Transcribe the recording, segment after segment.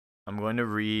I'm going to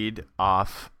read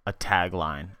off a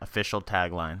tagline, official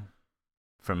tagline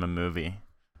from a movie,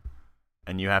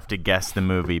 and you have to guess the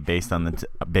movie based on the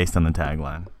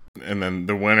tagline. And then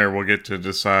the winner will get to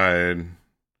decide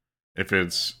if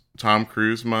it's Tom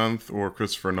Cruise month or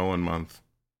Christopher Nolan month.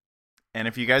 And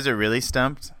if you guys are really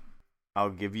stumped, I'll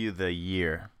give you the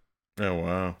year. Oh,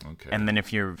 wow. Okay. And then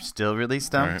if you're still really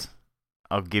stumped, Right.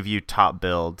 I'll give you top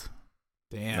build.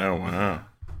 Damn. Oh, wow.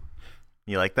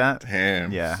 You like that?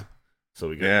 Damn. Yeah. So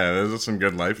we got Yeah, those are some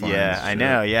good lifelines. Yeah, I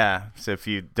know, yeah. So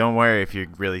don't worry if you're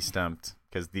really stumped,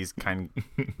 because these can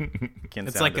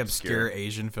It's sound like obscure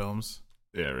Asian films.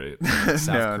 yeah, right.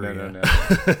 South No.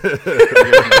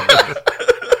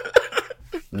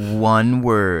 Korea. One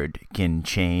word can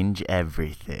change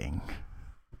everything.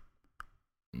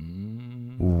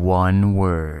 One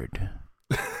word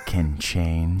can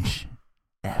change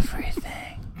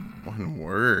everything. One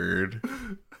word.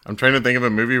 I'm trying to think of a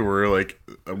movie where like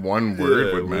one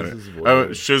word would matter. Wes' Oh, word.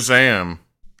 Shazam.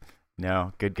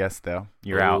 No, good guess though.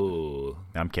 You're out. Ooh.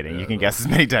 No, I'm kidding. You Yeah. can guess as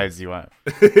many times as you want.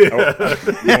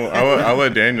 I'll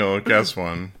let Daniel guess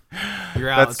one. You're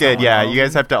out. That's good. someone Yeah, else. you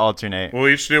guys have to alternate. We'll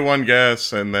each do one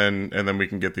guess, and then we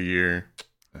can get the year.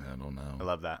 I don't know. I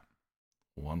love that.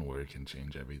 One word can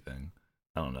change everything.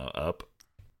 I don't know. Up.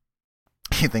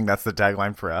 You think that's the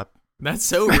tagline for Up? That's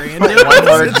so random. One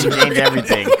word can change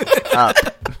everything. Up.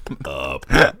 Up.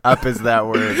 Up is that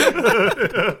word.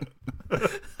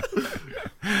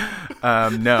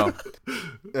 No.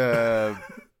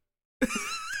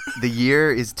 The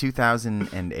year is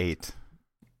 2008.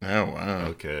 Oh, wow.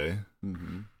 Okay.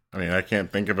 Mm-hmm. I mean, I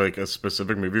can't think of like a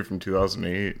specific movie from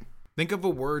 2008. Think of a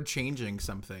word changing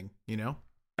something, you know?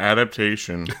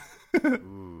 Adaptation.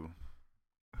 Ooh.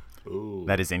 Ooh.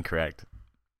 That is incorrect.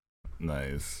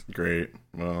 Nice. Great.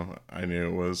 Well, I knew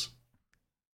it was.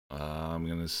 I'm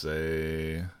gonna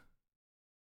say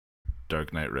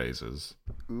Dark Knight Rises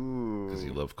Ooh. because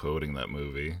you love quoting that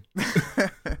movie.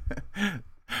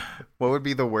 What would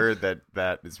be the word that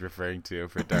is referring to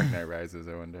for Dark Knight Rises,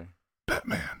 I wonder?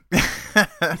 Batman. That's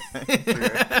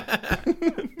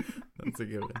a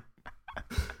good one.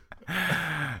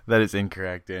 That is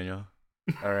incorrect, Daniel.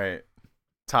 All right.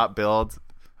 Top build.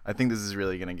 I think this is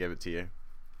really going to give it to you.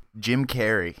 Jim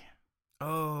Carrey.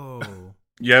 Oh.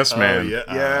 Yes, man. Oh, yeah.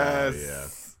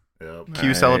 Yes. Yep. Cue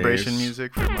Nice. celebration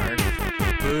music for Mark.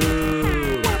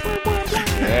 Boo.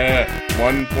 Yeah.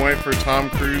 1 point for Tom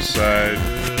Cruise side.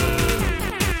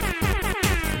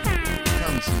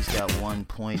 He's got 1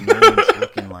 point. No one's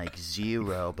looking like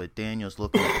 0, but Daniel's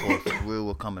looking to pull through.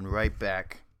 We're coming right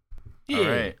back. All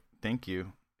right. Thank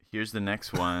you. Here's the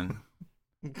next one.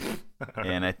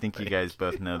 And I think you guys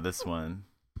both know this one.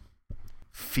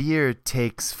 Fear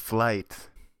takes flight.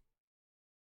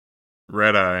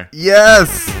 Red Eye.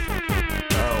 Yes!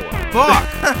 Oh, wow.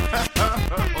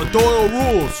 Fuck! Doyle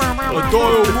rules.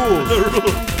 Doyle rules.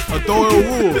 Doyle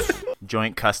rules.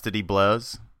 Joint custody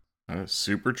blows.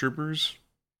 Super Troopers.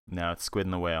 No, it's Squid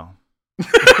and the Whale.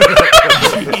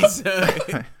 Jesus.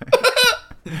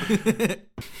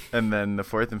 And then the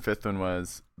fourth and fifth one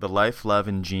was The Life, Love,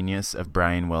 and Genius of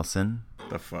Brian Wilson.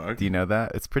 The fuck? Do you know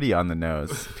that? It's pretty on the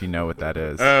nose, if you know what that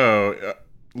is. Oh,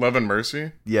 Love and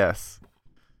Mercy? Yes.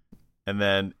 And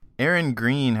then Aaron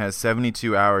Green has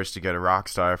 72 hours to get a rock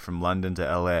star from London to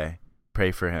LA.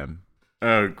 Pray for him.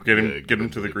 Oh, get him, Yeah, get him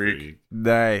to the Greek.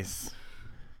 Nice.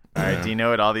 All right, Yeah. do you know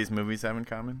what all these movies have in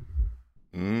common?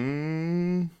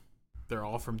 They're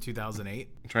all from 2008.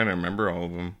 I'm trying to remember all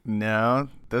of them. No,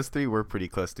 those three were pretty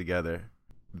close together.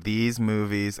 These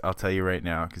movies, I'll tell you right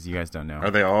now, because you guys don't know. Are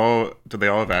they all? Do they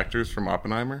all have actors from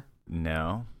Oppenheimer?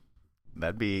 No.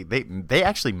 That'd be... They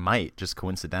actually might, just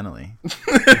coincidentally.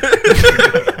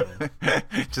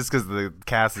 Just because the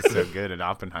cast is so good in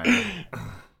Oppenheimer.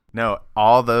 No,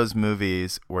 all those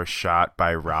movies were shot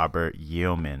by Robert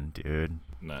Yeoman, dude.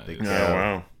 Nice. Big- Oh Yeah.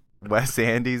 wow. Wes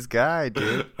Andy's guy,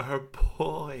 dude. Our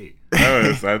boy.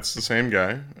 Oh, that's the same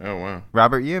guy. Oh wow.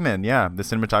 Robert Yeoman, yeah. The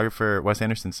cinematographer, Wes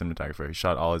Anderson's cinematographer. He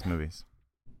shot all his movies.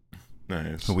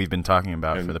 Nice. Who we've been talking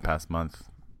about And- for the past month.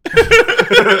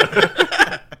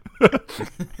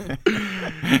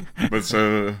 But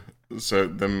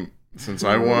since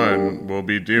I won, we'll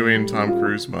be doing Tom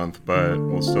Cruise month, but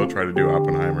we'll still try to do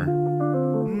Oppenheimer.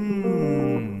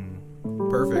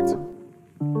 Perfect.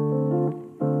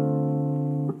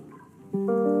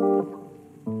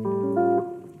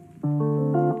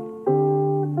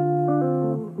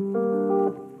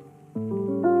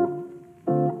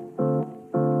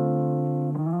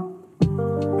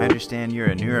 I understand you're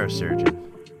a neurosurgeon.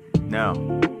 No,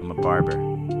 I'm a barber.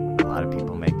 A lot of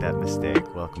people make that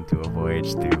mistake. Welcome to A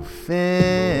Voyage Through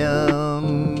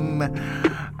Film.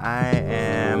 I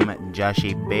am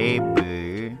Joshy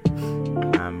baby.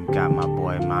 Got my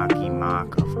boy Maki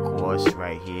Mock, of course,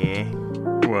 right here.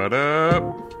 What up?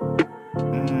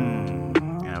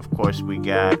 And of course we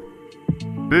got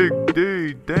Big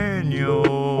D Daniel.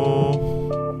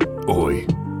 Oi.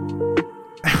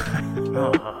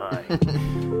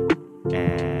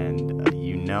 And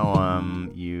you know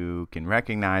him. You can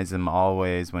recognize him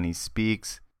always when he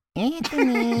speaks.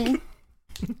 Anthony.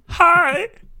 Hi.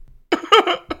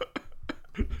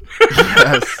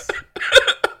 Yes.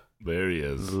 There he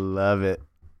is. Love it.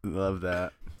 Love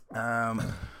that.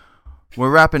 We're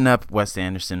wrapping up Wes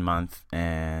Anderson month,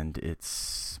 and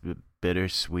it's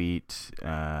bittersweet.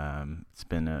 It's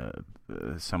been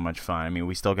so much fun. I mean,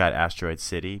 we still got Asteroid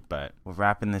City, but we're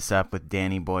wrapping this up with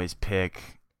Danny Boy's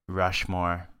pick,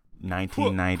 Rushmore,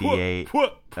 1998.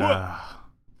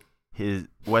 His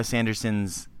Wes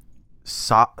Anderson's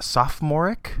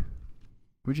sophomoric.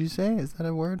 Would you say? Is that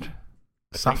a word?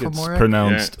 Sophomoric? It's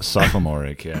pronounced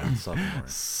sophomoric, yeah.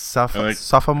 Sophomoric.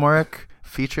 Sophomoric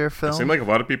feature film. It seemed like a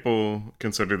lot of people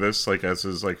consider this like as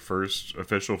his like first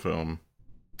official film.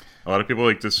 A lot of people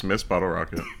like dismiss Bottle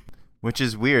Rocket, which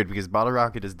is weird because Bottle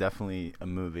Rocket is definitely a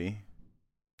movie.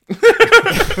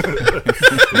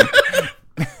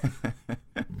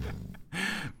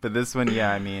 But this one,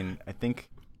 yeah, I mean, I think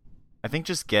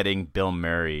just getting Bill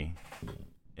Murray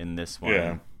in this one,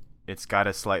 yeah, it's got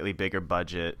a slightly bigger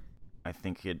budget. I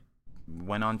think it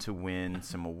went on to win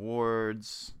some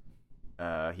awards.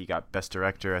 He got Best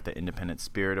Director at the Independent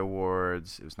Spirit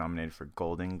Awards. It was nominated for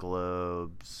Golden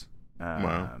Globes.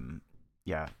 Wow.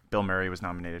 Yeah, Bill Murray was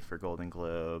nominated for Golden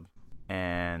Globe.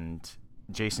 And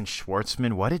Jason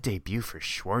Schwartzman, what a debut for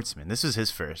Schwartzman. This was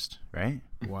his first, right?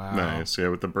 Wow. Nice, yeah,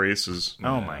 with the braces.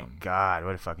 Oh my God,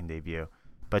 what a fucking debut.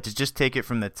 But to just take it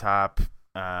from the top,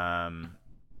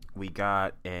 we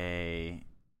got a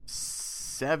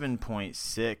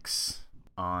 7.6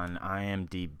 on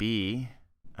IMDb.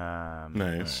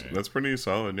 Nice. That's pretty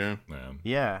solid,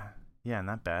 yeah. Yeah,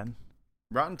 not bad.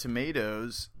 Rotten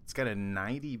Tomatoes, it's got a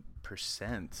 90%.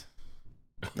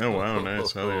 Oh, wow,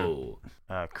 nice. Hell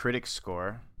yeah. Critic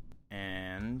score,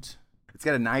 and it's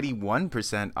got a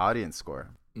 91% audience score.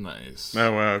 Nice.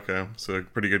 Oh, wow, okay. So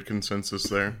pretty good consensus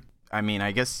there. I mean,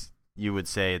 I guess you would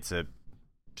say it's a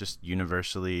just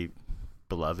universally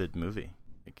beloved movie.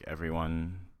 Like,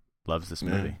 everyone loves this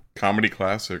movie. Yeah. Comedy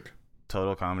classic.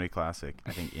 Total comedy classic.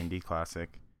 I think indie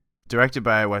classic. Directed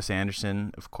by Wes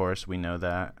Anderson, of course, we know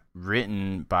that.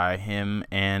 Written by him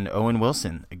and Owen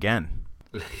Wilson, again.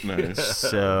 Nice.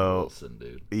 So, Wilson,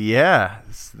 dude. Yeah,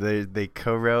 they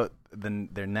co-wrote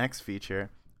their next feature.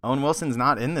 Owen Wilson's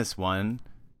not in this one.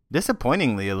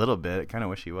 Disappointingly, a little bit. I kind of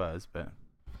wish he was, but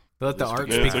Let the art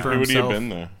Yeah, speak it's like, for who would he have himself. been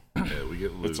there? Yeah, we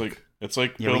get Luke. It's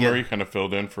like Yeah, Bill we get- Murray kind of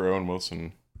filled in for Owen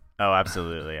Wilson. oh,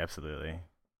 absolutely.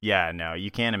 Yeah, no,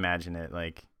 you can't imagine it.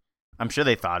 Like, I'm sure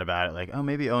they thought about it. Like, oh,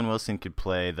 maybe Owen Wilson could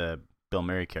play the Bill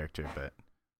Murray character, but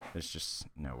there's just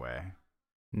no way.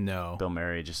 No. Bill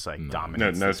Murray just like No,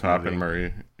 dominates. no this top movie. in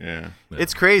Murray. Yeah.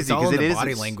 It's crazy It's all because in it the is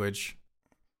body language.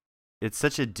 It's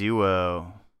such a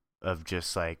duo of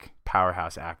just like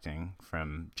powerhouse acting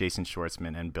from Jason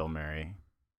Schwartzman and Bill Murray,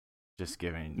 just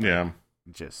giving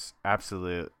just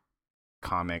absolute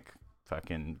comic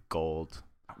fucking gold.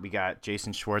 We got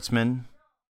Jason Schwartzman,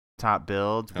 top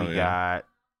billed. We got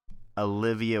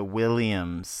Olivia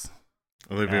Williams.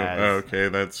 Okay,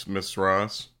 that's Miss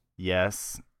Ross.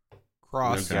 Yes.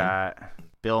 Cross. We got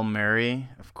Bill Murray,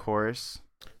 of course.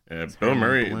 Yeah, It's Bill Henry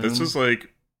Murray. Bloom. This is like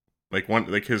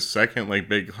his second like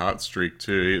big hot streak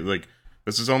too.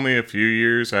 This is only a few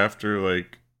years after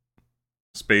like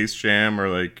Space Jam or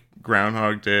like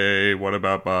Groundhog Day. What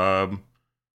About Bob?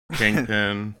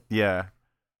 Kingpin. Yeah.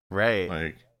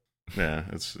 Right.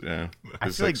 It's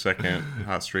his feel like- second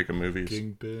hot streak of movies.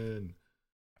 Kingpin.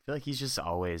 I feel like he's just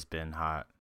always been hot.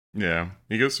 Yeah,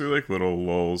 he goes through like little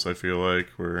lulls. I feel like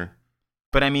where.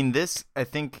 But I mean, I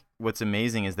think what's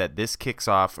amazing is that this kicks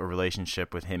off a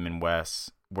relationship with him and Wes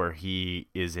where he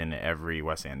is in every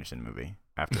Wes Anderson movie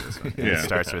after this one. Yeah. It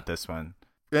starts with this one.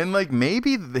 And like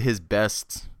maybe his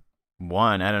best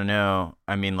one, I don't know.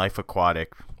 I mean, Life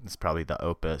Aquatic is probably the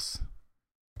opus.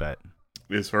 But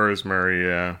As far as Murray,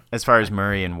 yeah. as far as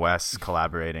Murray and Wes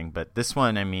collaborating, but this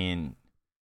one, I mean,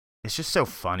 it's just so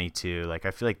funny too. Like,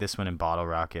 I feel like this one and Bottle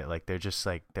Rocket, like they're just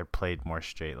like they're played more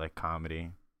straight like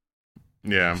comedy.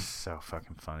 Yeah. It's so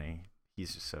fucking funny.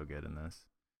 He's just so good in this.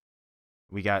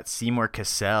 We got Seymour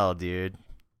Cassell, dude.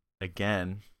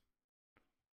 Again.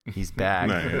 He's back.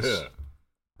 Nice. Yeah.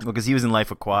 Well, because he was in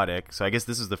Life Aquatic, so I guess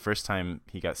this is the first time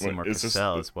he got Seymour is this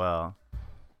Cassell the- as well.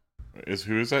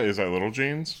 Who is that? Is that Little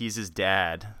Jeans? He's his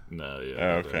dad. No, yeah.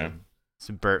 Oh, okay. It's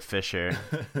Bert Fisher.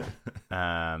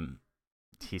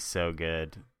 He's so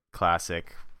good.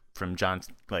 Classic from John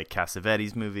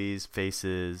Cassavetes movies,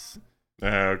 Faces,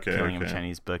 Killing Him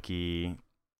Chinese Bookie,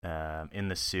 In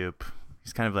the Soup.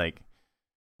 He's kind of like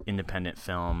independent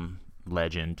film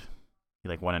legend. He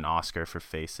won an Oscar for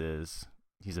Faces.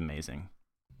 He's amazing.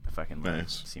 I fucking love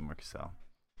Seymour Cassel.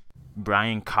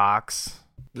 Brian Cox.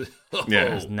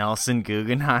 As Nelson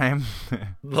Guggenheim.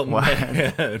 The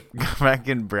man.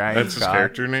 Fucking Brian That's his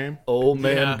character name? Old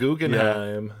man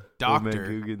Guggenheim. Yeah.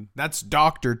 Doctor. That's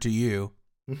doctor to you.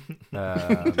 We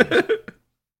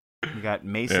got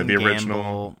Mason the Gamble.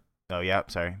 Original. Oh, yeah,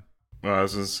 sorry. Well, I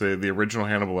was going to say the original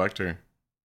Hannibal Lecter.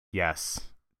 Yes,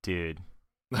 dude.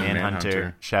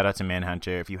 Manhunter. Shout out to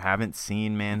Manhunter. If you haven't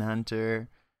seen Manhunter,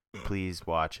 please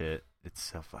watch it. It's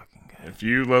so fucking good. If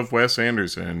you love Wes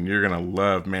Anderson, you're going to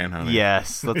love Manhunter.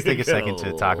 Yes, let's take a second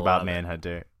to talk about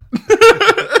Manhunter.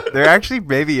 There actually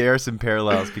maybe are some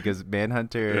parallels because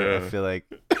Manhunter, I feel like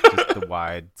just the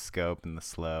wide scope and the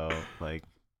slow, I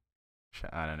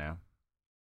don't know.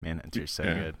 Manhunter's so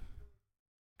good.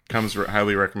 Comes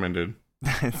highly recommended.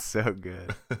 It's so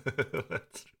good.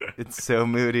 It's so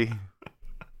moody.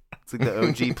 It's like the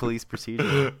OG police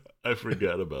procedure. I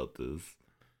forgot about this.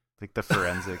 Like the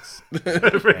forensics.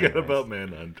 I forgot about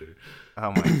Manhunter.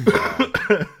 Oh my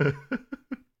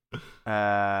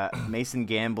god. Mason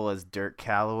Gamble as Dirk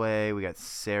Calloway. We got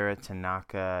Sarah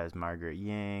Tanaka as Margaret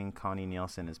Ying. Connie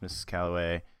Nielsen as Mrs.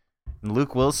 Calloway. And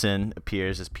Luke Wilson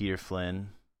appears as Peter Flynn,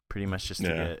 pretty much just to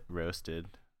get roasted.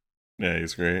 Yeah,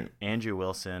 he's great. Andrew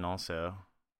Wilson also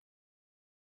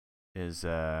is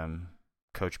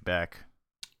Coach Beck.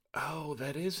 Oh,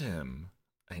 that is him.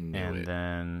 I knew it. And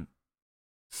then...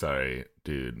 Sorry,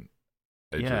 dude.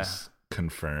 I just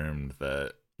confirmed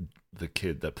that the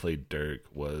kid that played Dirk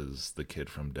was the kid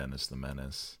from Dennis the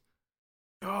Menace.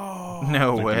 Oh,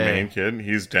 no way! The main kid,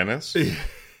 he's Dennis. Yeah,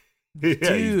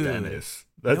 he's Dennis.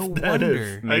 That's no Dennis.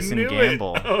 wonder. Mason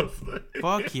Gamble.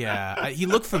 Fuck yeah! He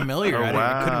looked familiar. Oh,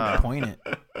 I couldn't point it.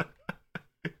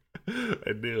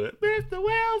 I knew it, Mr.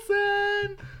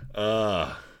 Wilson.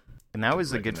 And that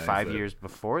was a good 5 years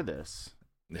before this.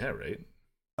 Yeah, right.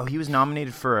 Oh, he was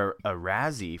nominated for a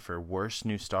Razzie for Worst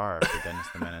New Star for Dennis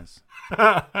the Menace.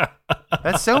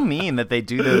 That's so mean that they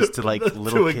do those to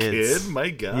little to kids. A kid? My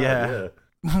God. Yeah.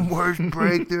 Worst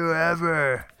breakthrough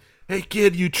ever. Hey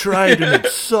kid, you tried and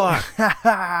it sucked.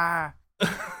 My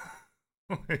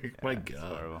God.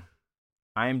 Horrible.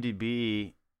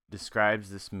 IMDb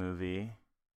describes this movie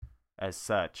as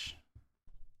such.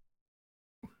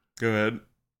 Go ahead.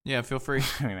 Yeah, feel free.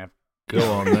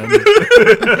 Go on then.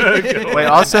 Wait,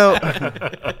 also,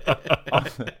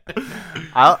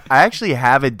 I actually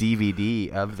have a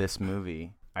DVD of this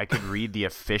movie. I could read the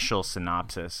official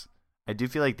synopsis. I do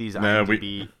feel like these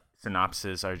IMDb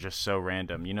synopses are just so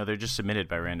random. They're just submitted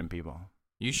by random people.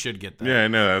 You should get that. Yeah, I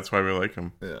know. That's why we like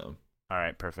him. Yeah. All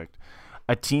right, perfect.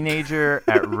 A teenager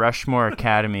at Rushmore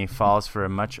Academy falls for a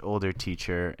much older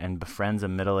teacher and befriends a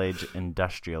middle-aged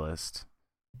industrialist.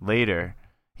 Later,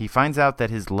 he finds out that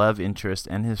his love interest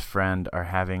and his friend are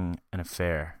having an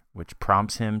affair, which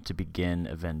prompts him to begin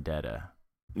a vendetta.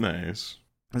 Nice.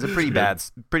 It's a pretty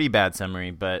bad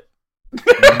summary, but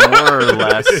more or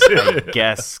less, I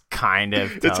guess, kind of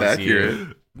tells It's accurate.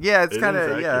 you. Yeah, it's kind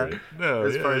of No,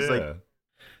 as far as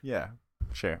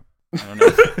sure. I don't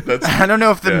know. I don't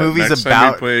know if the movie's next time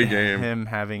about we play a game. him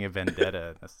having a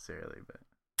vendetta necessarily, but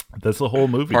that's the whole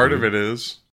movie. Part of it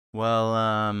is.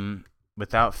 Well,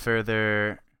 without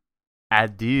further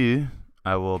ado,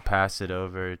 I will pass it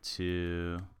over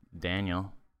to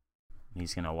Daniel.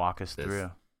 He's gonna walk us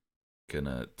through.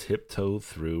 Gonna tiptoe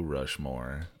through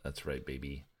Rushmore. That's right,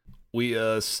 baby. We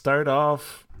start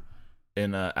off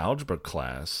in algebra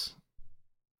class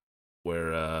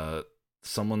where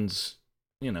someone's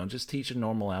just teaching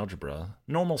normal algebra,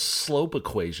 normal slope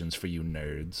equations for you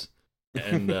nerds,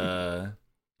 and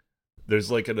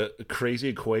there's a crazy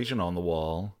equation on the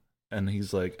wall, and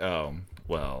he's like, oh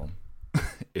well,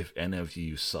 if any of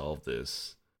you solve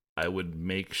this, I would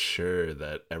make sure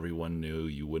that everyone knew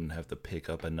you wouldn't have to pick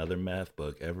up another math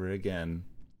book ever again.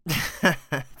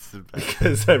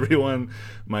 Because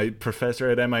my professor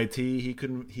at MIT, he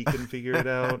couldn't figure it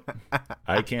out.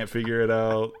 I can't figure it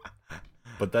out.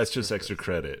 But that's just extra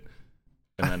credit.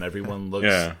 And then everyone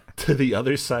looks to the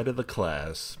other side of the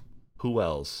class. Who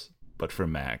else but for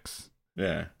Max?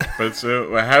 Yeah. But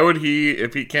so how would he,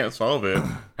 if he can't solve it,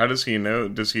 how does he know?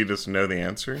 Does he just know the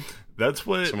answer? That's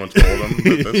what someone told him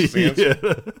that this is the answer.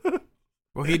 Yeah.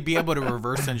 Well, he'd be able to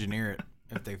reverse engineer it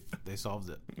if they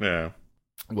solved it. Yeah.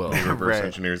 Well, he reverse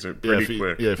engineers it pretty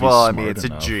quick. Yeah, well, I mean, it's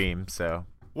a dream, so.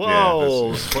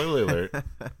 Whoa! Yeah, spoiler alert.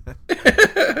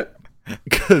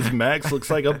 because Max looks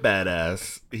like a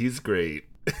badass. He's great.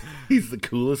 He's the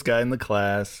coolest guy in the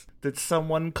class. Did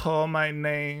someone call my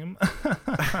name?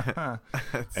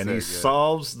 And he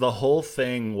solves the whole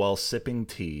thing while sipping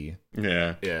tea.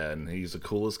 Yeah. Yeah, and he's the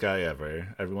coolest guy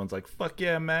ever. Everyone's like, fuck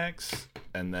yeah, Max.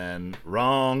 And then,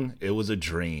 wrong, it was a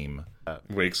dream.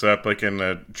 Wakes up like in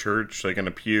a church, like in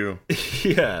a pew.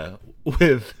 Yeah,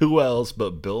 with who else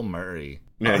but Bill Murray.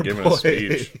 Yeah, giving a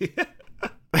speech.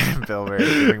 Bill Murray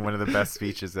giving one of the best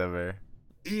speeches ever.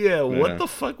 Yeah, what the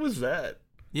fuck was that?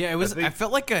 Yeah, it was. I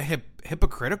felt like a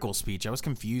hypocritical speech. I was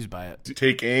confused by it.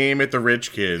 Take aim at the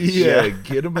rich kids. Yeah,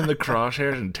 get him in the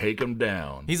crosshairs and take him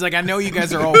down. He's like, I know you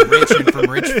guys are all rich and from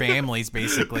rich families,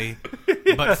 basically,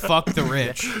 but fuck the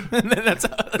rich. that's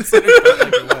what it felt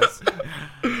like it was.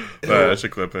 I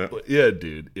should clip it. Yeah,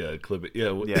 dude. Yeah, clip it.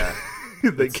 Yeah. Yeah.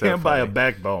 They can't buy a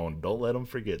backbone. Don't let them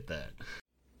forget that.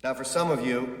 Now, for some of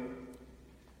you,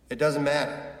 it doesn't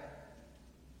matter.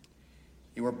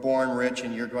 You were born rich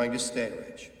and you're going to stay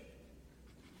rich.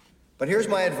 But here's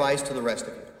my advice to the rest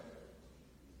of you.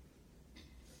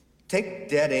 Take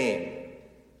dead aim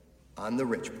on the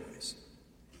rich boys.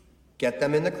 Get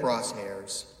them in the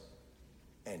crosshairs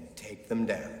and take them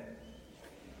down.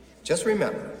 Just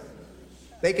remember,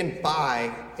 they can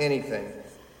buy anything,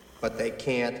 but they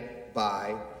can't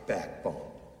buy backbone.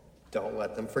 Don't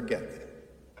let them forget that.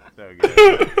 So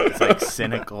good. It's like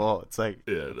cynical. It's like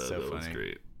that funny. Was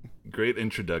great. Great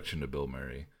introduction to Bill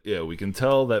Murray. Yeah, we can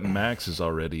tell that Max is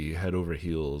already head over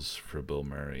heels for Bill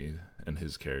Murray and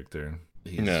his character.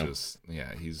 He's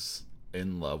he's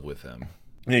in love with him.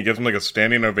 He gives him like a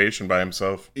standing ovation by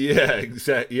himself. Yeah,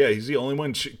 exactly. Yeah, he's the only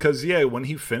one. Because, when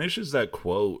he finishes that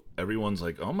quote, everyone's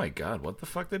like, oh my God, what the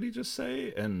fuck did he just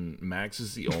say? And Max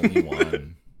is the only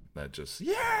one that just,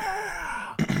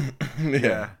 yeah.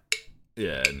 Yeah.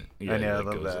 Yeah. I know, I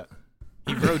love that.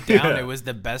 He wrote down it was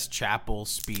the best chapel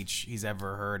speech he's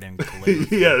ever heard in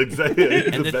calligraphy. Yeah, exactly.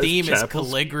 And the theme is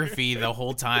calligraphy the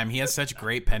whole time. He has such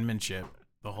great penmanship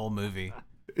the whole movie.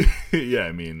 Yeah,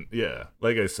 I mean, yeah.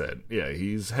 Like I said,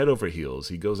 he's head over heels.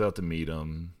 He goes out to meet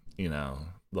him,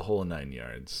 the whole 9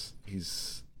 yards.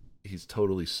 He's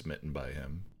totally smitten by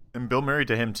him. And Bill Murray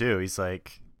to him too. He's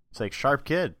like sharp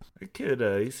kid. That kid,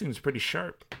 he seems pretty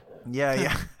sharp.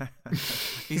 Yeah.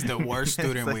 He's the worst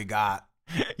student we got.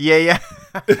 Yeah.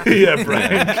 Yeah,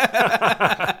 Brian.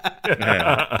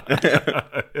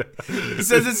 He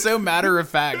says it's so matter of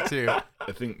fact too.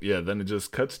 I think, then it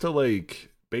just cuts to like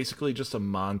basically just a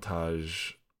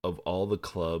montage of all the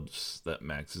clubs that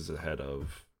Max is ahead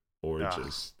of or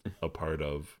just a part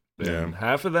of. And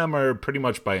half of them are pretty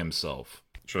much by himself.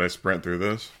 Should I sprint through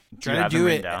this? Try to do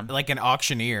it like an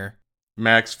auctioneer.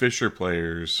 Max Fisher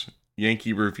Players,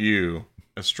 Yankee Review,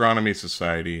 Astronomy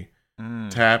Society,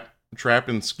 Trap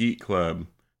and Skeet Club,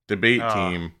 Debate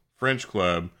Team, French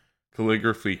Club,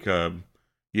 Calligraphy Club,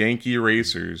 Yankee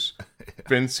Racers,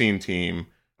 Fencing Team,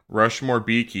 Rushmore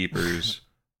Beekeepers,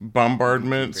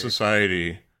 Bombardment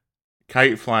Society,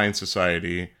 Kite Flying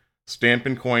Society, Stamp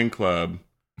and Coin Club,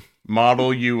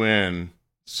 Model UN,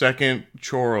 Second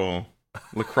Choral,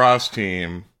 Lacrosse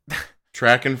Team,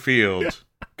 Track and Field,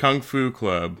 Kung Fu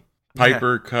Club,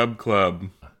 Piper Cub Club.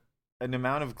 An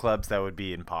amount of clubs that would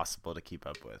be impossible to keep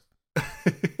up with.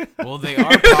 Well, they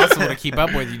are possible to keep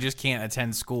up with. You just can't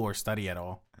attend school or study at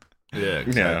all. Yeah,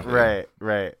 exactly.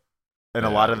 Right. And a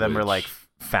lot of them are like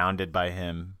founded by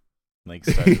him. Like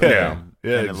yeah,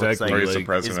 and exactly. It looks He's the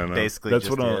president. basically That's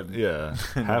just what him.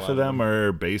 half of them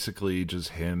are basically just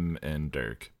him and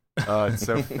Dirk. Oh, it's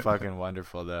so fucking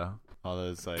wonderful though. All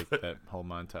those like that whole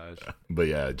montage. But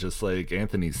yeah, just like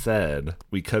Anthony said,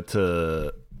 we cut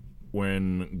to we're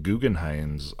in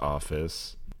Guggenheim's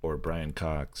office, or Brian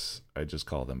Cox. I just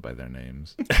call them by their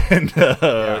names. And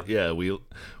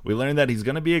we learned that he's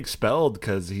gonna be expelled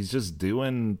because he's just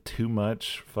doing too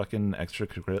much fucking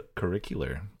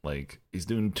extracurricular. Like he's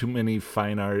doing too many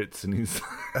fine arts, and he's.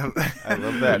 I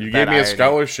love that. You gave me a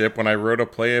scholarship when I wrote a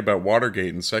play about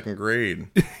Watergate in second grade.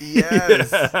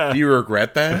 Yes. Do you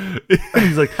regret that?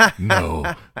 He's like,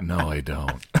 no, I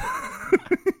don't.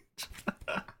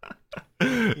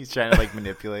 He's trying to like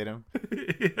manipulate him.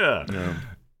 Yeah.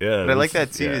 Yeah, but I like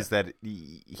that too. Is that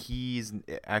he's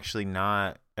actually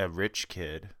not a rich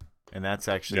kid, and that's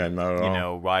actually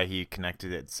why he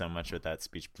connected it so much with that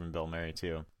speech from Bill Murray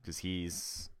too.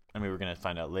 Because we're gonna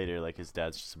find out later, like his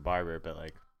dad's just a barber, but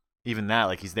like even that,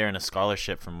 like he's there in a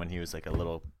scholarship from when he was like a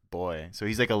little boy. So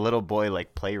he's like a little boy,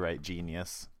 like playwright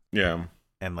genius. Yeah.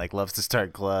 and like loves to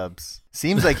start clubs.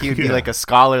 Seems like he would be like a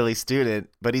scholarly student,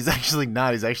 but he's actually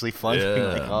not. He's actually flunking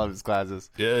like all of his classes.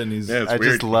 Yeah, and it's I weird.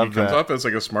 just love he comes that. off as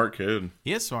like a smart kid.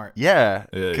 He is smart. Yeah,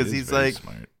 Yeah, because he's very like,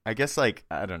 smart. I guess like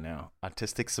I don't know,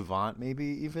 autistic savant maybe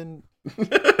even.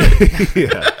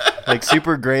 Yeah. Like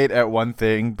super great at one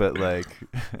thing, but like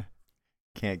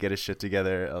can't get his shit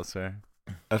together elsewhere.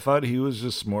 I thought he was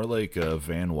just more like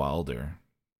Van Wilder,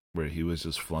 where he was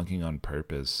just flunking on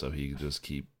purpose so he could just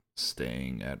keep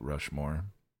staying at Rushmore,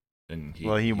 and he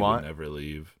would never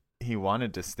leave. He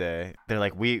wanted to stay. They're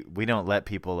like, we don't let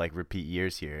people like repeat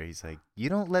years here. He's like, you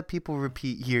don't let people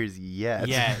repeat years yet.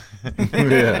 Yeah.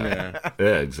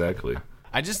 Yeah, exactly.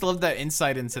 I just love that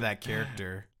insight into that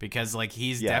character because like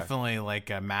he's definitely like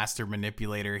a master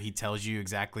manipulator. He tells you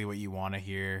exactly what you want to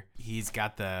hear. He's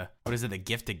got the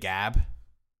gift of gab,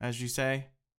 as you say.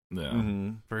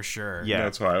 Yeah. For sure. Yeah.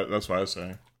 That's why I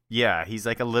say. Yeah, he's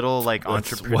like a little like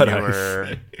That's what I entrepreneur,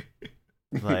 say.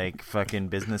 like fucking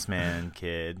businessman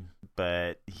kid,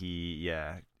 but he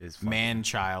is funny. Man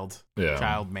child. Yeah.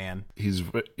 Child man. He's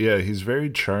very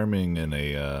charming in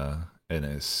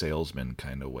a salesman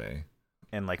kind of way.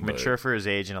 And like mature for his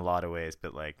age in a lot of ways,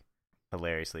 but like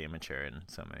hilariously immature in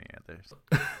so many others.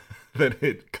 Then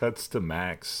it cuts to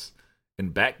Max in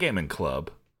Backgammon Club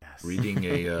reading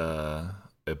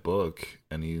a book,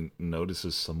 and he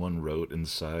notices someone wrote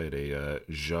inside a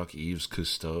Jacques-Yves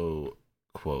Cousteau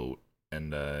quote,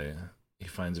 and he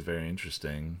finds it very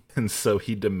interesting. And so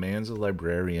he demands a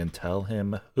librarian tell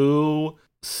him who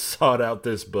sought out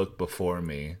this book before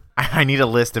me. I need a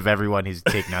list of everyone who's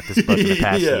taken out this book in the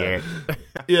past year.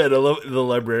 Yeah, the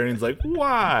librarian's like,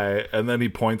 why? And then he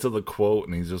points at the quote,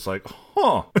 and he's just like,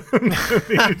 huh.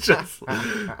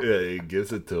 He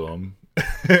gives it to him.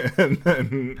 And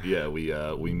then,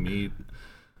 we meet,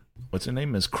 what's her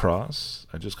name, Miss Cross?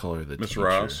 I just call her the Miss teacher.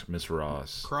 Ross. Miss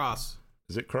Ross. Cross.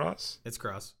 Is it Cross? It's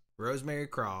Cross. Rosemary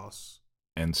Cross.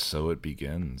 And so it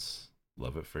begins.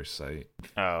 Love at first sight.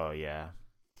 Oh yeah,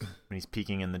 when he's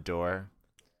peeking in the door.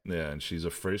 Yeah, and she's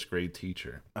a first grade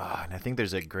teacher. Oh, and I think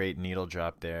there's a great needle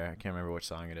drop there. I can't remember which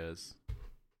song it is.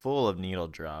 Full of needle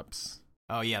drops.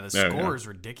 Oh yeah, the score is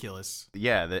ridiculous.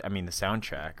 Yeah, the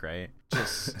soundtrack, right?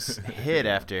 Just hit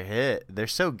after hit. They're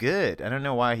so good. I don't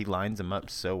know why he lines them up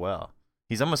so well.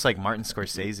 He's almost like Martin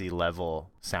Scorsese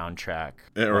level soundtrack.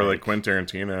 Yeah, or like Quentin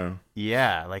Tarantino.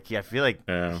 Yeah, I feel like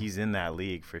he's in that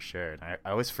league for sure. And I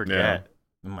always forget. Yeah.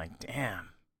 I'm like, damn,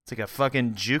 it's like a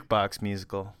fucking jukebox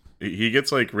musical. He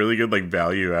gets like really good like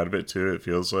value out of it too. It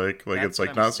feels like That's it's like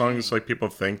what I'm not songs saying. like people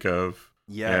think of.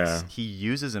 Yes, Yeah. he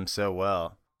uses them so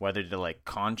well, whether to like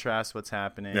contrast what's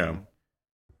happening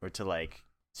or to like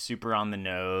super on the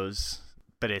nose.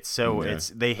 But it's so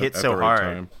they hit At so the right hard.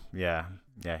 time.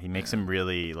 Yeah, he makes him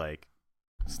really like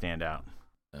stand out.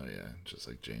 Oh, yeah, just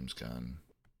like James Gunn.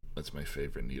 That's my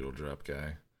favorite needle drop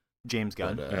guy. James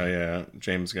Gunn. But, Oh yeah,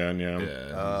 James Gunn. Yeah.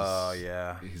 Oh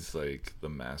yeah, He's like the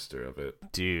master of it.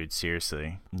 dude,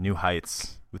 seriously, new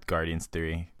heights with Guardians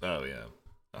 3. Oh, yeah.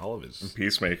 All of his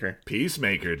Peacemaker.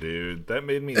 Peacemaker, dude. That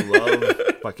made me love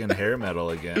fucking hair metal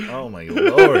again. Oh my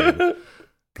lord.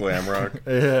 Glam rock.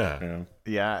 Yeah.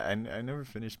 Yeah, I never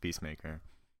finished Peacemaker.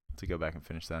 To go back and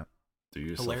finish that. Do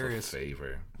yourself Hilarious. a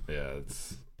favor. Yeah,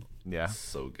 it's Yeah.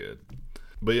 so good.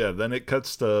 But yeah, then it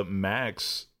cuts to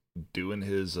Max doing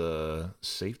his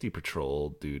safety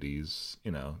patrol duties,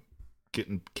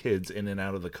 getting kids in and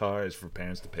out of the cars for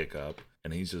parents to pick up,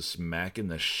 and he's just smacking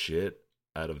the shit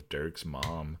out of Dirk's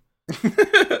mom.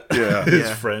 Yeah. His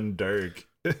friend Dirk.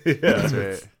 That's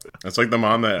right. It's like the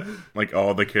mom that like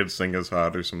all the kids think is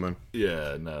hot or something.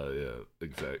 Yeah, no, yeah,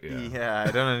 exactly. Yeah. Yeah,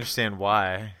 I don't understand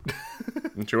why.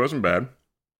 And she wasn't bad.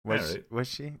 Was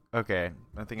she? Okay,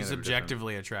 I think He's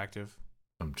objectively attractive.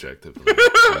 Objectively,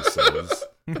 he says.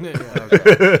 Yeah,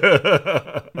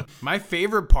 okay. My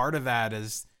favorite part of that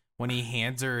is when he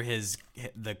hands her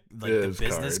the his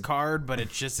business card, but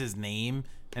it's just his name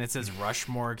and it says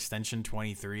Rushmore Extension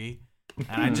 23.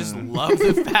 And I just love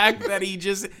the fact that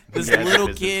this little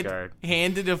business kid card.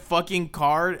 handed a fucking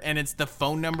card and it's the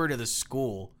phone number to the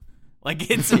school. Like,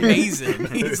 it's amazing.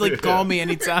 He's like, call me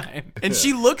anytime. And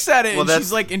she looks at it and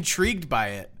she's like intrigued by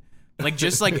it. Like,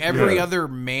 just like every other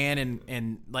man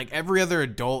and like every other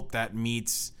adult that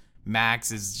meets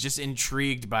Max is just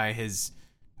intrigued by his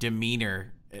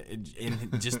demeanor in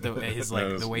just his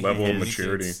like the way level he of is.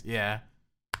 maturity. Yeah.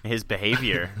 His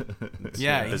behavior.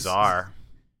 Yeah. Bizarre.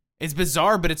 It's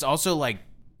bizarre, but it's also like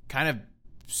kind of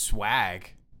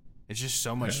swag. It's just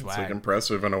so much It's swag. like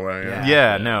impressive in a way. Yeah.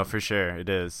 Yeah, no, for sure. It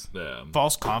is. Yeah.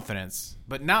 False confidence.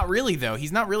 But not really, though.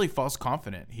 He's not really false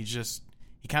confident. He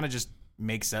kind of just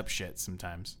makes up shit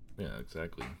sometimes. Yeah,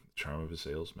 exactly. Charm of a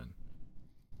salesman.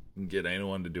 get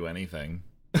anyone to do anything.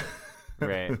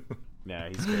 Right. Yeah,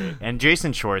 he's great. And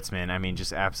Jason Schwartzman, I mean,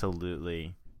 just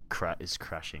absolutely is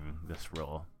crushing this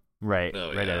role right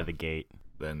out of the gate.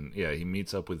 Then he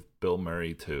meets up with Bill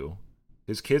Murray too.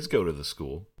 His kids go to the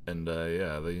school, and they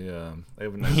have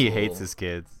a nice. He hates his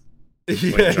kids.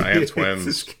 Like giant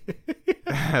twins.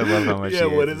 I love how much he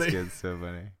hates his kids. So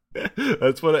funny.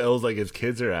 That's what it was like. His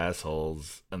kids are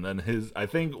assholes, and then I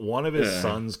think one of his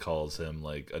sons calls him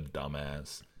like a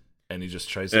dumbass, and he just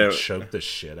tries to choke the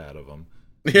shit out of him.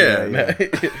 Yeah.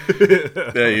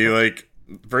 You like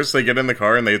first they get in the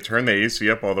car and they turn the AC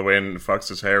up all the way and fucks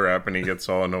his hair up, and he gets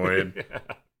all annoyed.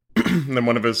 And then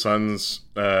one of his sons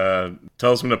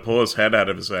tells him to pull his head out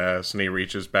of his ass, and he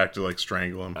reaches back to like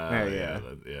strangle him.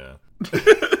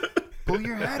 Pull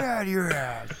your head out of your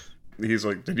ass. He's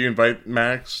like, "Did you invite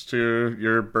Max to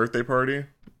your birthday party?"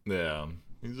 Yeah.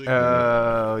 He's like,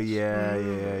 oh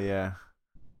yeah.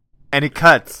 And it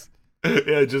cuts.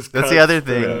 Yeah, just that's cuts. The other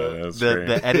thing.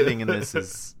 The editing in this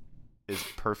is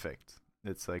perfect.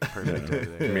 It's like perfect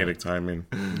editing. Comedic timing.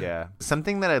 Yeah.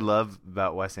 Something that I love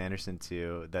about Wes Anderson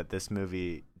too, that this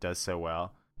movie does so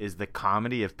well, is the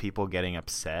comedy of people getting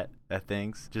upset at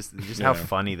things. Just how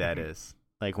funny that is.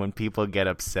 Like when people get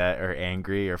upset or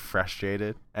angry or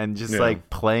frustrated, and just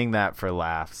like playing that for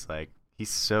laughs. Like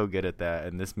he's so good at that.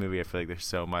 In this movie, I feel like there's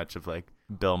so much of like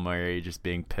Bill Murray just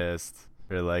being pissed,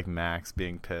 or like Max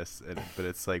being pissed, but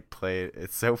it's like played.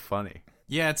 It's so funny.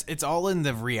 Yeah, it's all in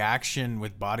the reaction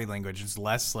with body language. It's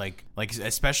less like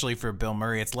especially for Bill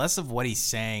Murray, it's less of what he's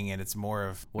saying and it's more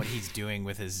of what he's doing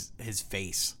with his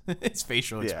face, his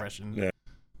facial expression. Yeah.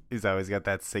 He's always got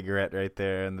that cigarette right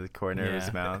there in the corner of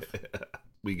his mouth.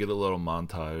 We get a little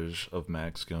montage of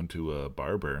Max going to a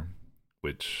barber,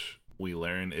 which we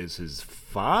learn is his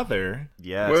father.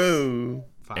 Yes. Whoa.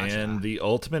 And the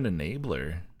ultimate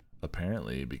enabler,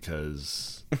 apparently,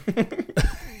 because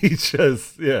he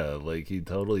just, he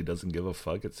totally doesn't give a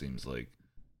fuck, it seems like.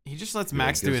 He just lets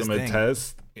Max do his thing. Gives him a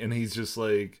test, and he's just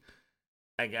like,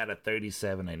 I got a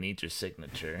 37, I need your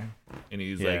signature. And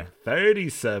he's like,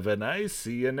 37, I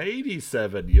see an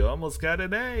 87, you almost got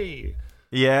an A.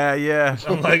 Yeah.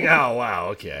 I'm like, oh, wow,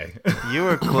 okay. You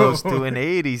were close to an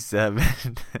 87.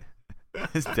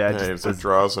 His dad just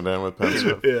draws it in with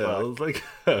pencil. I was like,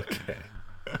 okay.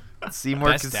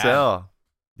 Seymour Cassell.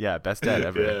 Yeah, best dad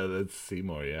ever. Yeah, that's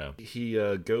Seymour, yeah. He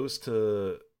goes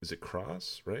to, is it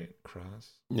Cross, right? Cross?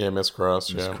 Yeah, Miss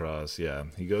Cross, Miss Cross, yeah.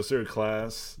 He goes to her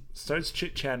class, starts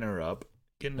chit-chatting her up,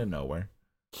 getting to know her.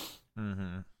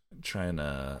 Mm-hmm. Trying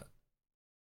to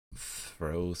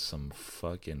throw some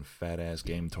fucking fat-ass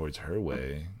game towards her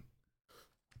way.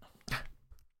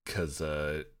 Because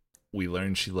we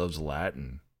learn she loves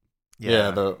Latin.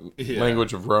 Yeah, the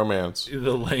language of romance.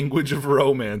 The language of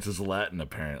romance is Latin,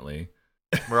 apparently.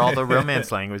 Where all the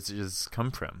romance languages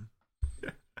come from.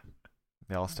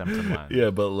 They all stem from Latin. Yeah,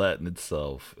 but Latin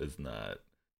itself is not,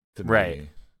 to me,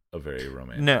 a very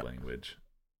romantic language.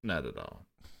 Not at all.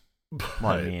 But,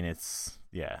 well, I mean, it's...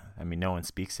 Yeah, I mean, no one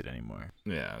speaks it anymore.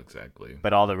 Yeah, exactly.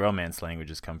 But all the romance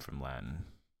languages come from Latin.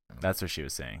 That's what she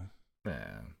was saying.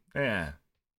 Yeah.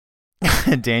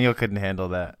 Daniel couldn't handle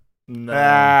that. No,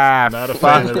 not a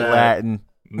fan of that. Latin.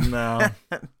 No.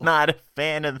 Not a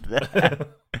fan of that.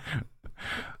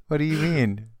 What do you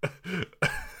mean?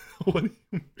 What do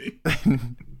you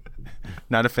mean?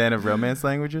 Not a fan of romance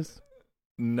languages?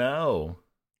 No.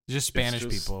 Just Spanish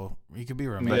people. You could be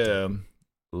romantic. Yeah.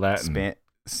 Latin.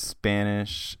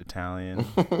 Spanish, Italian,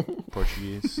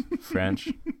 Portuguese, French.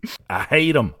 I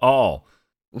hate them all.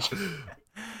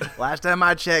 Last time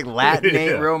I checked, Latin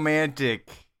ain't romantic.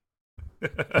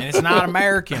 And it's not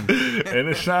American. And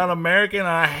it's not American.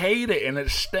 I hate it, and it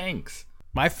stinks.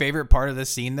 My favorite part of the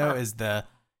scene, though, is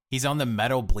he's on the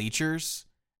metal bleachers,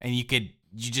 and you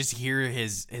just hear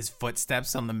his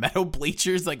footsteps on the metal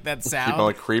bleachers, like that sound. Keep on,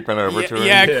 like, creeping over to her.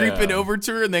 Yeah, creeping over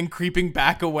to her and then creeping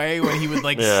back away when he would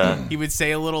he would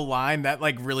say a little line that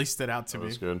like really stood out to me.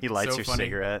 That's good. He lights your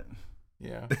cigarette.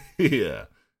 Yeah.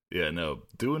 Yeah, no,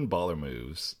 doing baller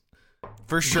moves.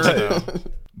 For sure, though.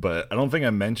 But I don't think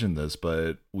I mentioned this,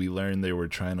 but we learned they were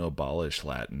trying to abolish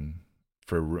Latin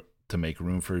to make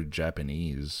room for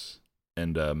Japanese.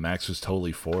 And Max was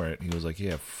totally for it. He was like,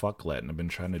 yeah, fuck Latin. I've been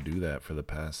trying to do that for the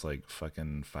past, like,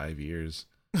 fucking 5 years.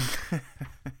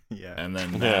 Yeah. And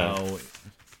then now,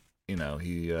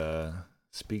 he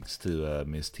speaks to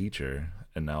Miss Teacher,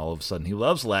 and now all of a sudden he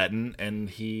loves Latin, and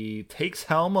he takes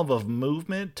helm of a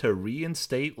movement to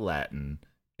reinstate Latin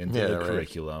into the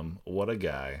curriculum. What a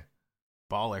guy.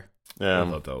 Baller. Yeah. I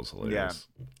thought that was hilarious.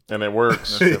 Yeah. And it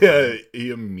works. Yeah,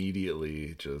 he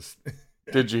immediately just...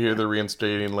 Did you hear the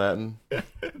reinstating Latin?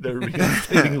 They're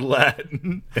reinstating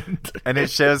Latin. And it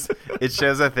shows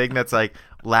a thing that's like,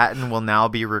 Latin will now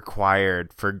be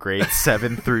required for grades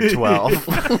 7 through 12.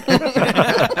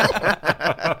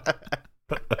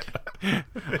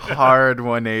 Hard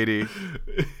 180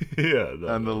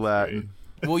 on the Latin.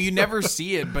 Great. Well, you never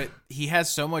see it, but he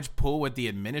has so much pull with the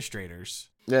administrators.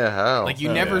 Yeah, how? Like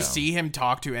you never see him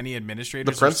talk to any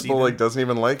administrators. The principal like doesn't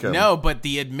even like him. No, but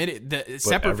separate from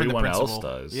the everyone principal else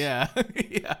does. Yeah,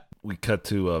 yeah. We cut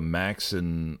to Max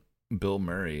and Bill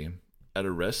Murray at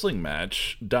a wrestling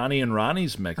match. Donnie and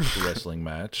Ronnie's wrestling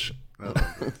match.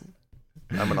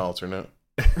 I'm an alternate.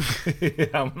 Yeah,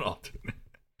 I'm an alternate.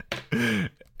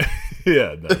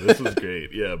 Yeah, no, this was great.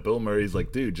 Yeah, Bill Murray's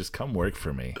like, dude, just come work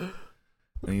for me.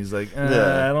 And he's like,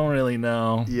 I don't really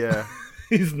know. Yeah.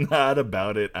 He's not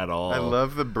about it at all. I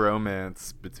love the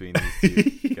bromance between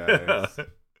these two guys.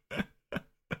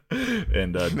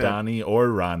 And Donnie or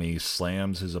Ronnie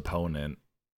slams his opponent,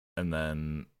 and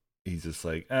then he's just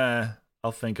like,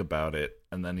 I'll think about it.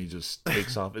 And then he just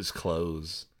takes off his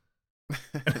clothes.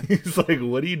 He's like,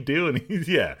 what are you doing?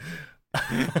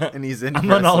 And he's in. I'm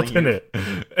an alternate.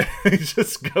 He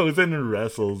just goes in and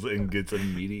wrestles and gets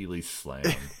immediately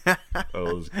slammed. That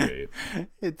was great.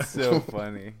 It's so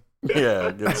funny.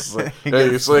 Yeah, it's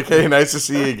like, hey, nice to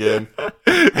see you again. To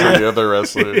the other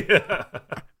wrestler. Yeah.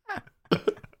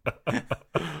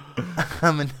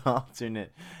 I'm an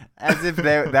alternate. As if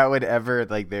they would ever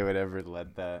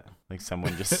let that, like,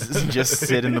 someone just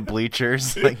sit in the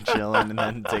bleachers, like, chilling, and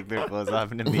then take their clothes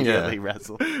off and immediately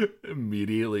wrestle.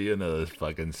 Immediately in a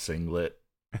fucking singlet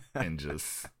and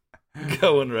just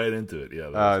going right into it.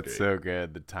 Yeah. It's great. So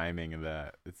good. The timing of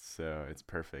that. It's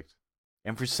perfect.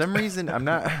 And for some reason, I'm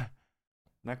not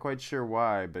quite sure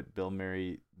why, but Bill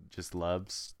Murray just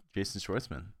loves Jason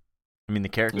Schwartzman. I mean, the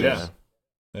characters. Yeah.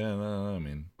 Yeah, no, I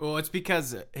mean, well, it's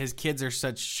because his kids are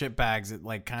such shitbags. It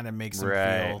like kind of makes him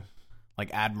feel like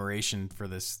admiration for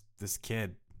this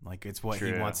kid. Like it's what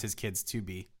he wants his kids to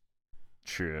be.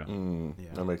 True.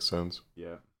 Yeah. That makes sense.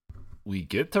 Yeah. We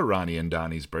get to Ronnie and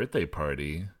Donnie's birthday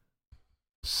party.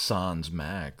 Sans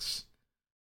Max,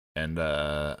 and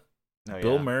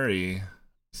Bill Murray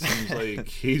seems like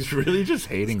he's really just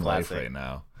hating life right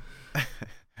now.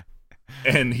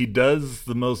 And he does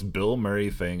the most Bill Murray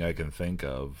thing I can think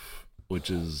of, which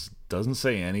is doesn't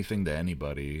say anything to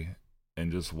anybody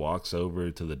and just walks over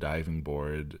to the diving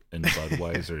board in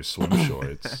Budweiser swim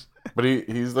shorts. But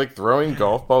he's like throwing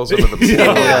golf balls into the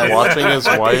pool, watching his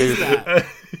wife.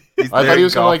 I thought he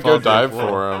was gonna like go dive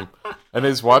for him, and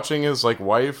he's watching his like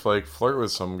wife like flirt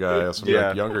with some guy,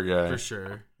 like younger guy. For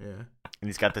sure, yeah. And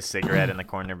he's got the cigarette in the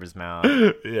corner of his mouth.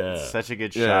 Yeah, it's such a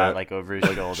good shot, like over his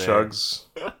shoulder.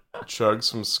 Chugs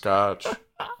some scotch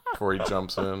before he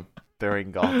jumps in.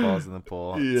 Throwing golf balls in the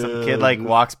pool. Yeah. Some kid like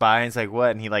walks by and it's like, what?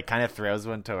 And he like kind of throws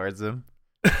one towards him.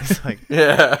 He's like,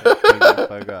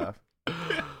 fuck off.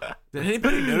 Did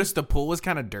anybody notice the pool was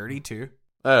kind of dirty too?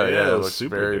 Oh yeah, it looks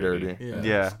super very dirty.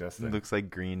 Yeah, it looks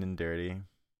like green and dirty.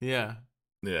 Yeah.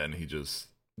 Yeah, and he just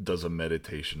does a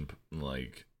meditation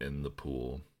like in the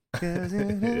pool. The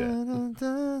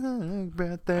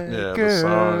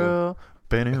song.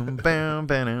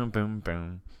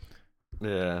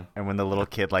 Yeah. And when the little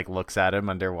kid like looks at him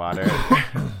underwater.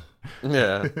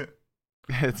 Yeah.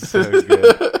 It's so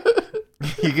good.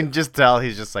 You can just tell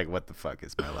he's just like, what the fuck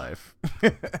is my life?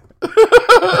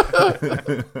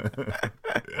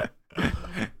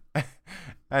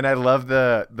 And I love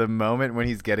the moment when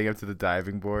he's getting up to the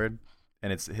diving board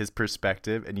and it's his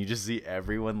perspective and you just see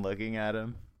everyone looking at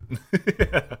him.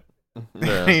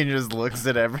 Yeah. He just looks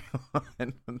at everyone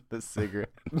with the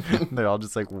cigarette. They're all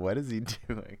just like, what is he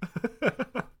doing?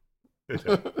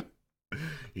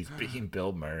 He's being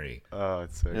Bill Murray. Oh,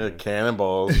 it's so good.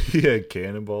 Cannonballs. Yeah,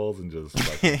 cannonballs and just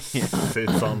fucking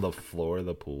sits on the floor of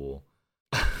the pool.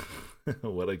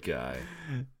 What a guy.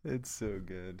 It's so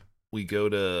good. We go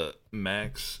to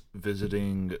Max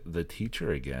visiting the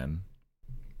teacher again.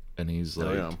 And he's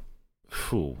like,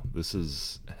 phew, this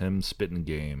is him spitting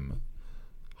game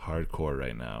hardcore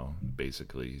right now.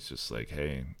 Basically, he's just like,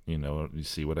 hey, you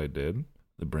see what I did?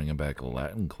 They're bringing back a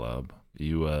Latin club.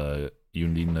 You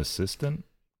need an assistant?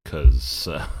 Because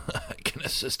I can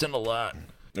assist in a lot.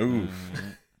 Ooh.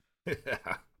 Yeah.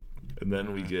 And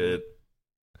then we get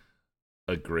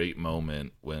a great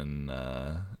moment when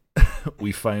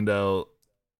we find out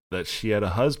that she had a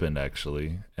husband,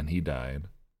 actually, and he died.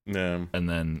 Yeah. And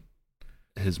then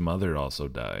his mother also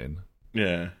died.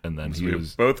 Yeah. And then so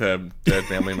both have dead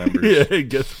family members. Yeah, I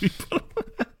guess we both.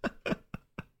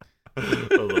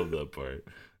 I love that part.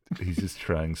 He's just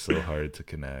trying so hard to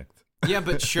connect. Yeah,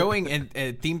 but showing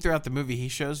a theme throughout the movie, he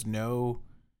shows no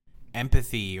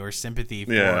empathy or sympathy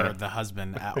for the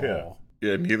husband at all.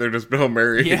 Yeah, neither does Bill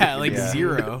Murray. Yeah, like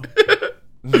zero.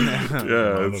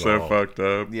 Yeah, it's so fucked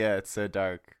up. Yeah, it's so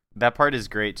dark. That part is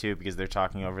great too because they're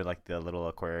talking over like the little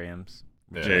aquariums.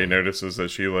 Yeah. Jay notices that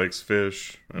she likes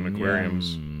fish and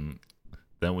aquariums.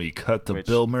 Then we cut to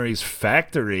Bill Murray's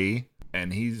factory,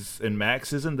 and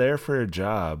Max isn't there for a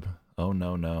job. Oh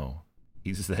no,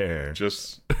 he's there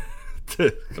just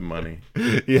the money.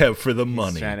 Yeah, for the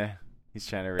money. He's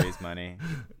trying to raise money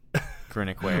for an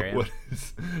aquarium.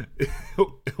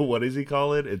 What does he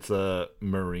call it? It's a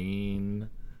marine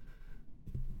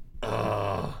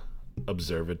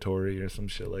observatory or some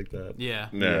shit like that. Yeah.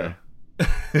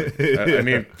 I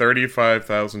need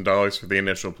 $35,000 for the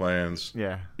initial plans.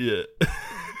 Yeah. He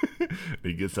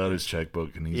gets out his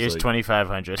checkbook and here's like,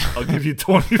 $2,500. I'll give you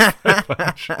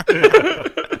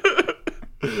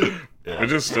 $2,500.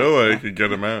 Which is still like a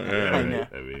good amount. Yeah.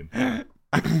 I mean,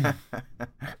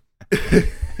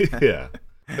 yeah.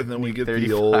 And then we get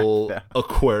the old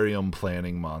aquarium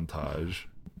planning montage.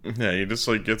 Yeah, he just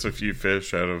like gets a few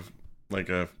fish out of like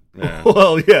a. Yeah.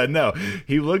 Well, yeah, no.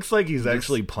 He looks like he's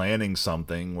actually planning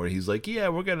something where he's like, yeah,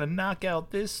 we're going to knock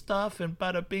out this stuff and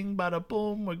bada bing, bada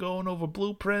boom. We're going over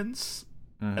blueprints.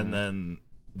 Mm-hmm. And then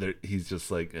he's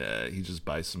just like, he just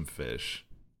buys some fish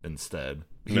instead.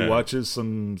 He watches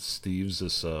some Steve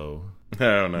Zissou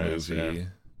movie. Yeah.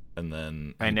 And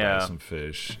then he buys some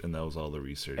fish. And that was all the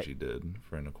research he did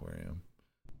for an aquarium.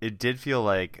 It did feel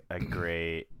like a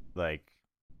great, like,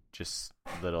 just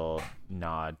little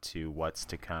nod to what's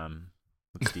to come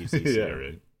with Steve Zissou. Yeah,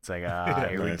 right. It's like,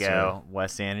 here we go.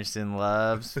 Wes Anderson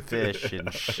loves fish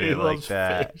and shit like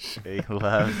that. He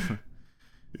loves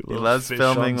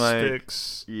filming like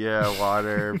sticks.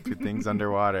 Water, put things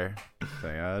underwater. It's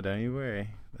like, don't you worry,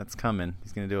 that's coming.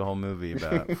 He's gonna do a whole movie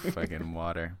about fucking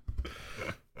water.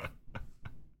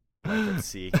 Let's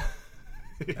see.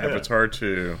 Avatar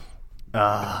 2.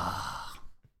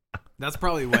 That's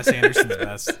probably Wes Anderson's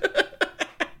best.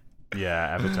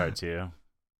 Yeah, Avatar 2.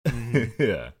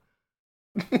 Yeah.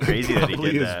 Crazy that he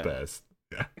did that. Best.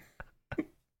 Yeah.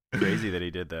 Crazy that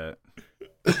he did that.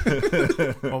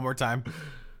 One more time.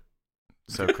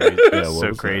 So crazy. Yeah,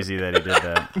 so crazy that he did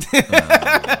that.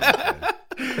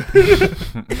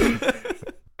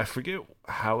 I forget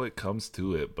how it comes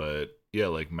to it, but yeah,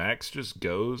 like Max just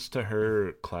goes to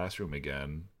her classroom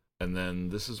again, and then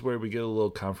this is where we get a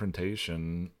little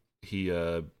confrontation. He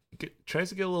tries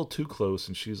to get a little too close,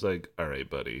 and she's like, all right,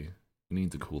 buddy, you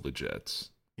need to cool the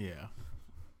jets. Yeah.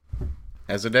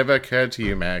 Has it ever occurred to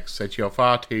you, Max, that you're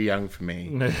far too young for me?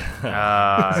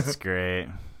 That's great.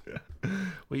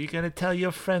 Well, you're going to tell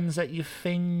your friends that you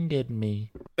fingered me.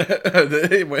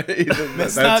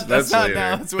 That's not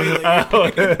now. It's way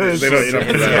later. They don't jump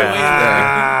to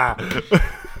that.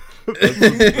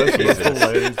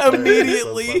 That's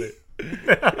immediately.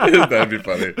 That'd be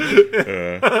funny.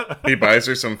 He buys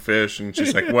her some fish, and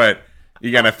she's like, "What?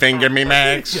 You gonna finger me,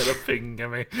 Max? You gonna finger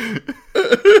me?"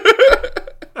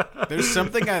 There's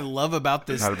something I love about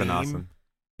this That'd have theme been awesome.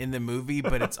 in the movie,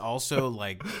 but it's also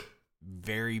like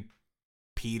very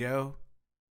pedo,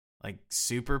 like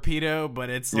super pedo. But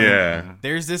it's like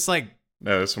there's this like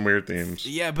there's some weird themes.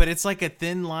 Yeah, but it's like a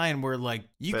thin line where like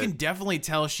you can definitely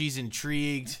tell she's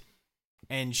intrigued,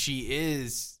 and she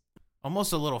is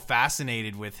almost a little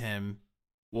fascinated with him.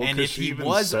 Well, and if he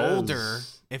was older,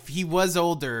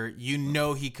 you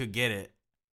know he could get it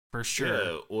for sure.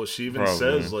 Yeah, well, she even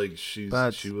says like she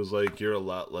was like, "You're a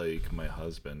lot like my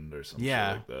husband" or something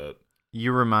like that.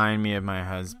 You remind me of my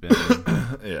husband.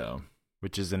 Yeah,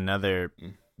 which is another,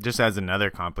 just adds another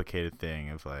complicated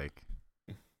thing of like,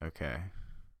 okay,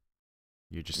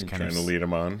 you're just kind trying to lead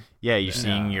him on. Yeah, you're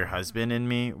seeing your husband in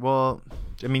me. Well,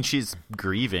 I mean, she's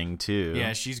grieving too.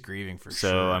 Yeah, she's grieving for sure.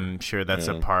 So I'm sure that's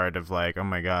a part of like, oh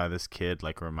my god, this kid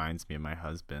like reminds me of my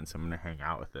husband, so I'm gonna hang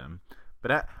out with him.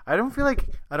 But I don't feel like,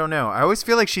 I don't know. I always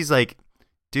feel like she's like,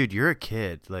 dude, you're a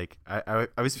kid. Like I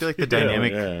always feel like the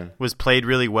dynamic was played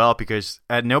really well because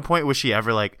at no point was she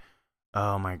ever like,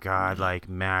 oh my god, like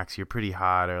Max, you're pretty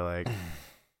hot, or like.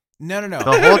 No. The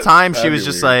whole time she was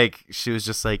just like,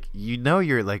 you know,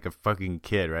 you're like a fucking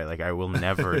kid, right? Like I will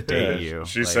never date you.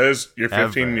 She says you're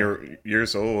 15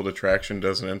 years old. Attraction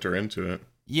doesn't enter into it.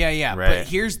 Yeah. Right. But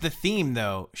here's the theme,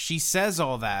 though. She says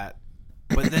all that,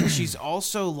 but then she's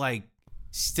also like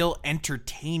still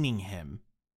entertaining him,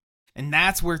 and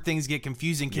that's where things get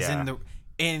confusing. Because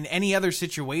in any other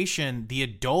situation, the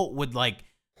adult would like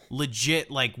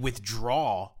legit like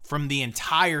withdraw from the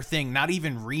entire thing, not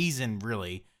even reason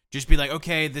really. Just be like,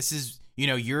 okay, this is,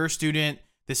 you're a student.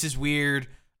 This is weird.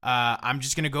 I'm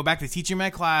just going to go back to teaching my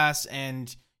class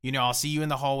and, I'll see you in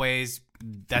the hallways.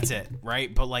 That's it,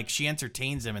 right? But, like, she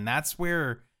entertains him, and that's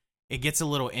where it gets a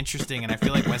little interesting, and I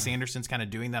feel like Wes Anderson's kind of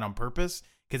doing that on purpose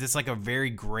because it's, like, a very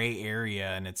gray area,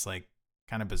 and it's, like,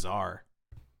 kind of bizarre.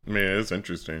 I mean, it is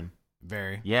interesting.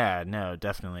 Very. Yeah, no,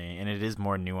 definitely. And it is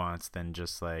more nuanced than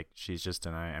just, like, she's just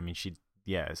she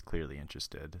is clearly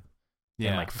interested. Yeah.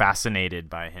 And, like,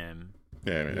 fascinated by him.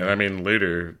 Yeah, and I mean,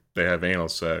 later, they have anal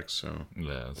sex, so.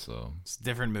 Yeah, so. It's a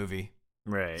different movie.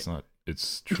 Right.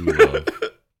 It's true love.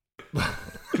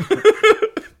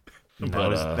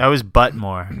 That was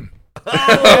Buttmore.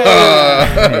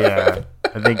 Yeah.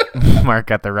 I think Mark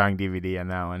got the wrong DVD on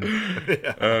that one.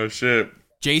 Yeah. Oh, shit.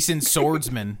 Jason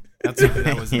Swordsman.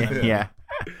 That was in that. Yeah,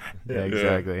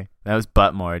 exactly. That was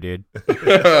Buttmore, dude.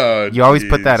 Oh, you always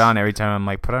put that on every time. I'm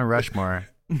like, put on Rushmore.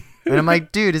 And I'm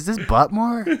like, dude, is this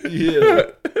Buttmore?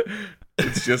 Yeah.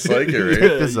 It's just like it, right?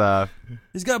 Pick this up.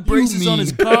 He's got braces on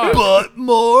his cock.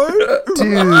 Buttmore? Dude.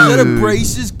 He's got a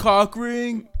braces cock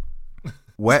ring.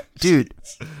 Dude,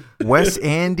 Wes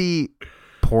Andy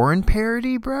porn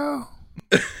parody, bro?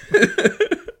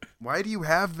 Why do you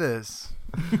have this?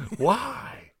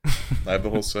 Why? I have the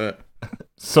whole set.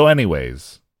 So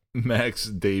anyways, Max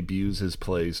debuts his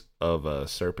plays of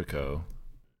Serpico.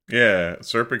 Yeah,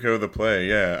 Serpico the play.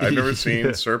 Yeah, I've never seen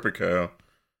Serpico.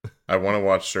 I want to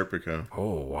watch Serpico.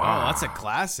 Oh, wow. Oh, that's a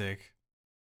classic.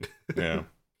 Yeah.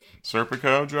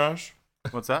 Serpico, Josh?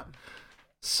 What's that?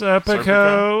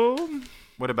 Serpico.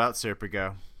 What about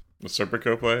Serpico? The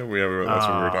Serpico play? That's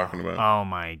what we were talking about. Oh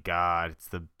my god, it's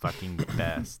the fucking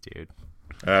best, dude.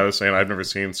 I was saying I've never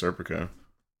seen Serpico.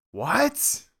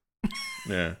 What?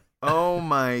 Yeah. Oh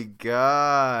my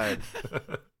god.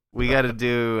 We got to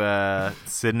do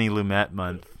Sidney Lumet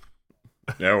month.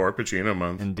 Yeah, or Pacino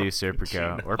month. And do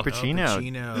Serpico. Or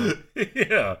Pacino.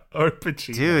 Yeah, or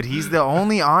Pacino. Dude, he's the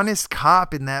only honest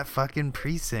cop in that fucking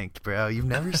precinct, bro. You've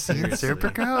never seen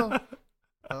Serpico?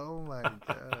 Oh my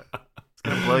god. It's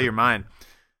going to blow your mind.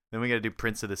 Then we got to do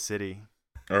Prince of the City.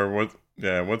 Or what?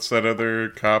 Yeah, what's that other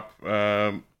cop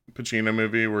Pacino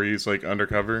movie where he's like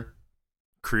undercover?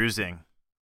 Cruising.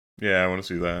 Yeah, I want to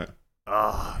see that.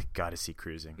 Oh, gotta see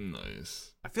Cruising.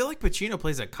 Nice. I feel like Pacino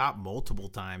plays a cop multiple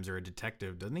times or a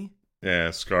detective, doesn't he?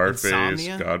 Yeah, Scarface,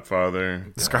 Insomnia?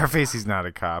 Godfather. Scarface, he's not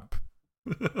a cop.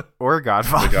 Or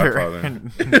Godfather. The Godfather.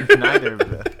 Neither of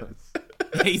those.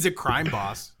 He's a crime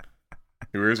boss.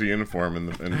 He wears a uniform in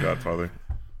Godfather.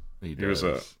 He was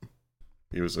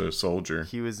a soldier.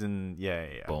 He was in yeah.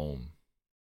 Boom.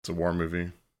 It's a war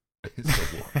movie.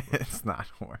 It's not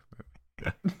a war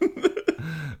movie.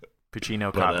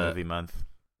 Pacino cop movie month.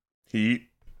 Heat.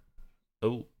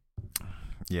 Oh.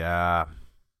 Yeah.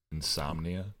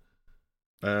 Insomnia.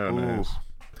 Oh, nice.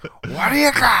 What do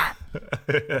you got?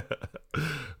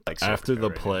 After the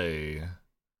play,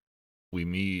 we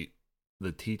meet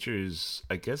the teacher's,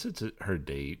 I guess it's her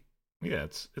date. Yeah,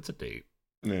 it's a date.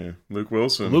 Yeah, Luke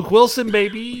Wilson. Luke Wilson,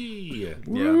 baby.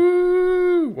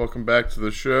 Woo! Welcome back to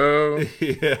the show.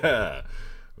 Yeah.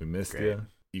 We missed you.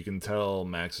 You can tell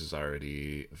Max is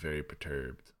already very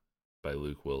perturbed by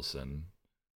Luke Wilson.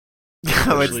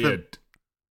 It's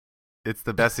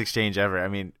the best exchange ever. I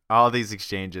mean, all these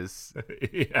exchanges,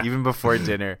 yeah. Even before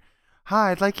dinner.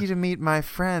 Hi, I'd like you to meet my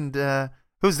friend.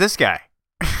 Who's this guy?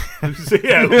 Who's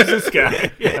this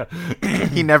guy? Yeah.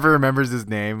 He never remembers his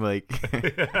name. Like,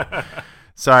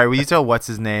 sorry, will you tell what's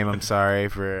his name? I'm sorry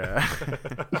for.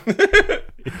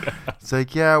 It's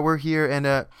like, yeah, we're here, and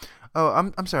oh,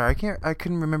 I'm sorry, I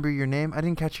couldn't remember your name. I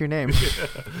didn't catch your name.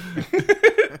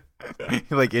 He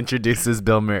like introduces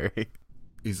Bill Murray.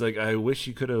 He's like, I wish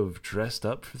you could have dressed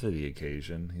up for the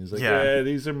occasion. He's like, yeah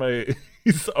these are my.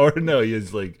 He's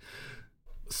like,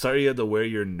 sorry you had to wear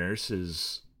your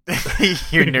nurse's.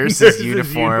 Your nurse's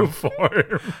uniform.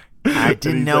 I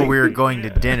didn't know we were going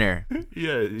to dinner.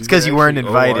 Yeah, it's because you weren't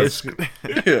invited.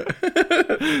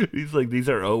 He's like, these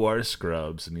are OR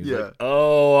scrubs, and he's like,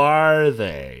 oh, are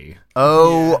they?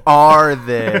 Oh, are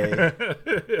they?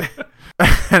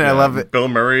 And I love it. Bill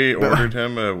Murray ordered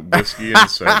him a whiskey and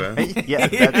soda.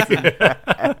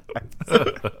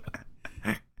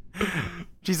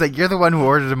 She's like, you're the one who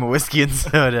ordered him a whiskey and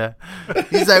soda.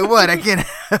 He's like, what? I can't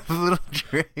have a little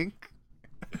drink.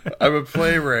 I'm a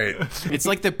playwright. It's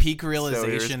like the peak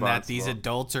realization that these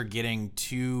adults are getting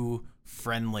too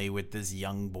friendly with this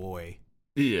young boy.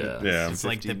 Yeah. It's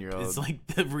like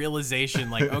the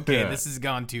realization, like, okay, this has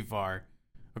gone too far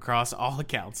across all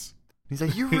accounts. He's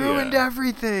like, you ruined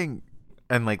everything.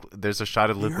 And like, there's a shot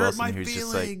of Luke Wilson who's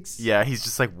just like, he's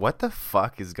just like, what the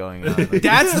fuck is going on? Like,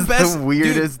 that's the best, the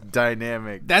weirdest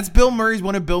dynamic. That's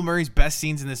one of Bill Murray's best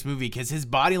scenes in this movie because his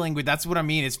body language. That's what I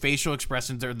mean. His facial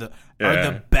expressions are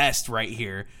the best right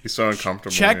here. He's so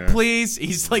uncomfortable. Check, please.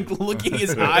 He's like looking.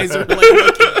 His eyes are like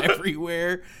looking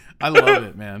everywhere. I love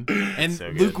it, man. And so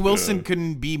Luke Wilson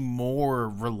couldn't be more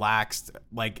relaxed.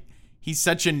 Like, he's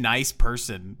such a nice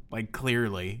person, like,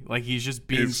 clearly. Like, he's just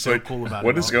being so like, cool about it.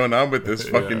 What is going on with this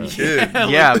fucking kid?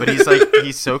 Yeah, but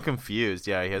he's so confused.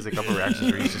 Yeah, he has a couple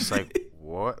reactions where he's just like,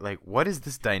 what? Like, what is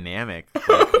this dynamic?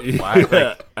 Like, why?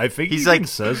 Like, I think he like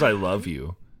says, I love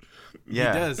you.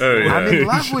 Yeah. He does. Oh, yeah. I'm in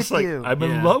love with you. I'm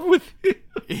in love with you.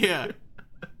 Yeah.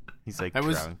 He's like,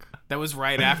 drunk. That was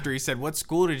right after he said, what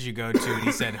school did you go to? And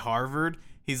he said, Harvard.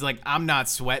 He's like, I'm not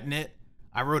sweating it.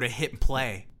 I wrote a hit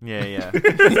play. Yeah.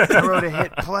 I wrote a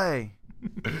hit play.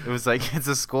 It was like, it's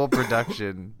a school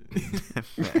production.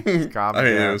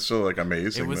 It was so like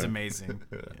amazing. It was amazing.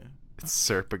 Yeah. It's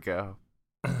Serpico.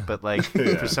 But like,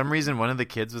 for some reason, one of the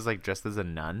kids was like dressed as a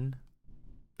nun.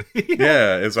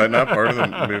 Yeah, is that not part of the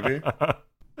movie?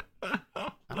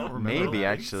 I don't remember. Maybe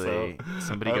actually,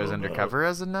 somebody goes undercover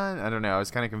as a nun. I don't know. I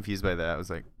was kind of confused by that. I was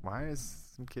like, why is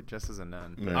some kid dressed as a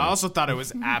nun? No. I also thought it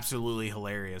was absolutely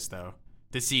hilarious though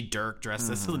to see Dirk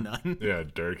dressed as a nun. Yeah,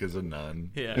 Dirk is a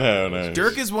nun. Yeah, no.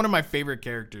 Dirk is one of my favorite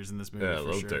characters in this movie. Yeah, I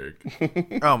love sure. Dirk.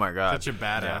 Oh my god, such a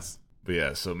badass. But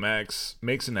yeah, so Max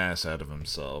makes an ass out of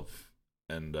himself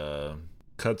and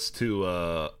cuts to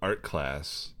art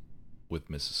class with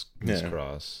Miss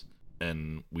Cross,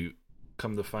 and we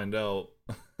come to find out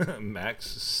Max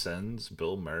sends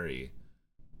Bill Murray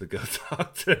to go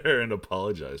talk to her and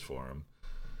apologize for him.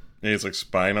 Yeah, he's like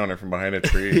spying on her from behind a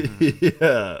tree.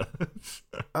 Yeah.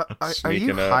 Are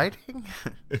you hiding?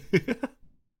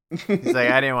 He's like,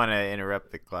 I didn't want to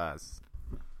interrupt the class.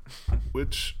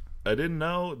 Which I didn't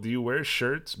know. Do you wear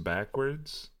shirts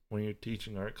backwards when you're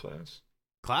teaching art class?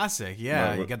 Classic,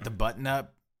 yeah. You got the button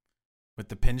up with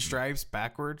the pinstripes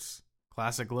backwards.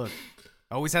 Classic look.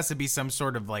 Always has to be some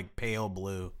sort of like pale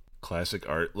blue. Classic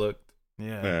art look.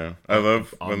 Yeah. I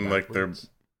love when like they're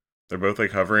both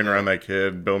like hovering around that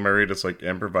kid. Bill Murray just like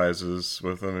improvises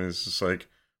with him. He's just like,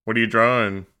 "What are you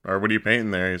drawing? Or what are you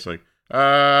painting there?" He's like,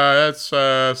 that's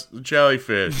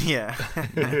jellyfish." Yeah.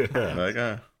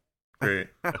 Like, great.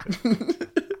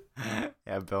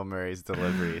 Yeah, Bill Murray's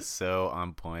delivery is so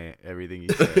on point. Everything he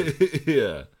says.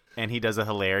 Yeah. And he does a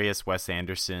hilarious Wes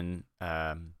Anderson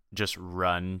just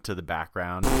run to the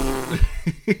background when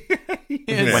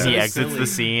he exits the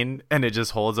scene, and it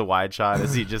just holds a wide shot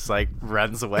as he just like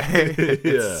runs away.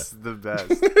 It's the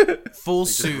best. Full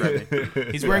suit.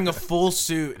 He's wearing a full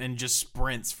suit and just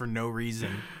sprints for no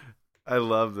reason. I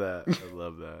love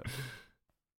that.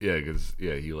 Yeah, because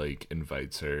he like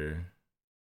invites her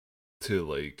to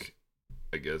like,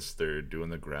 I guess they're doing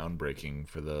the groundbreaking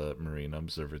for the Marine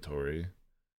Observatory.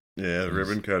 Yeah, the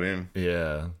ribbon cutting.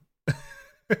 Yeah.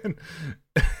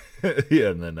 Yeah,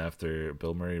 and then after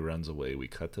Bill Murray runs away, we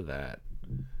cut to that.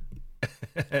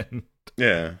 And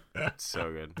yeah. It's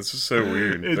so good. This is so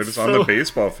weird. They're just on the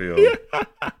baseball field.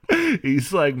 Yeah.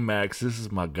 He's like, Max, this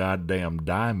is my goddamn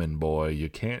diamond, boy. You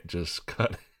can't just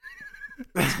cut it.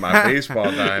 It's my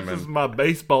baseball diamond. This is my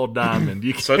baseball diamond.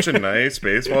 Such a nice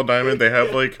baseball diamond. They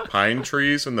have like pine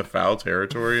trees in the foul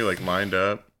territory, like lined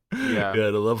up. Yeah. I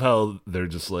love how they're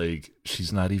just like,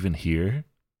 she's not even here.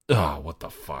 Oh, what the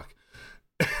fuck?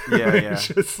 Yeah. It's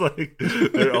just like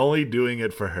they're only doing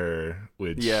it for her,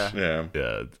 which yeah,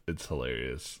 it's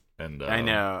hilarious. And I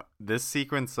know this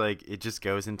sequence, like, it just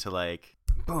goes into like,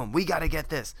 boom, we gotta get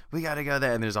this, we gotta go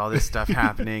there, and there's all this stuff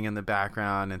happening in the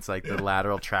background. It's like the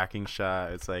lateral tracking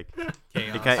shot. It's like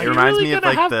it reminds me of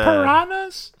like the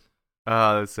piranhas.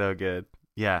 Oh, that's so good.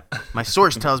 Yeah, my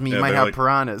source tells me you might have like,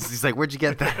 piranhas. He's like, where'd you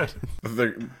get that?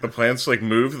 The plants like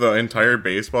move the entire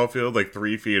baseball field like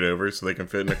 3 feet over so they can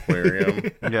fit an aquarium.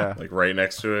 Yeah, like right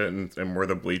next to it and where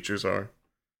the bleachers are.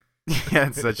 Yeah,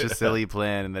 it's such a silly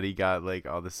plan, and that he got like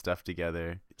all this stuff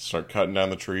together. Start cutting down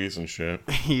the trees and shit.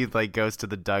 He like goes to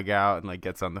the dugout and like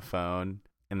gets on the phone,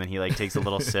 and then he like takes a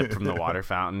little sip from the water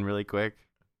fountain really quick,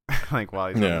 like while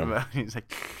he's talking about it. He's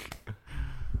like,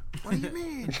 what do you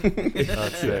mean?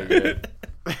 That's so good.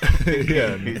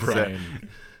 Yeah, Brian.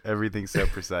 Everything's so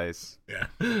precise. Yeah.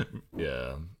 And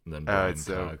then Brian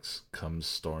Cox comes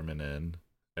storming in,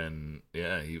 and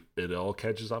it all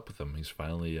catches up with him. He's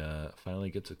finally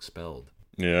gets expelled.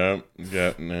 Yeah.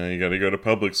 Now you got to go to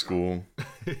public school.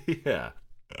 Yeah.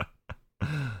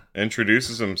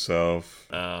 Introduces himself.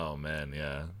 Oh man,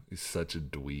 yeah. He's such a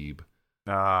dweeb.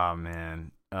 Oh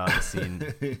man. Oh, the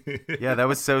scene. Yeah, that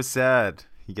was so sad.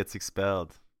 He gets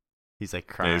expelled. He's like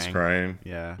crying. He's crying.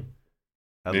 Yeah.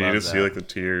 You just see like the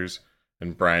tears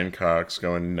and Brian Cox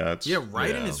going nuts. Yeah,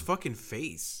 right in his fucking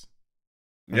face.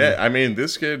 Yeah, I mean,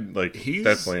 this kid, like, he's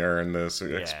definitely earned this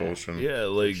expulsion. Yeah,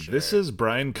 like, this is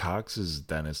Brian Cox's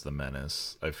Dennis the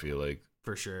Menace, I feel like.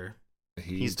 For sure.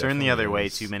 He's turned the other way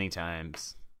too many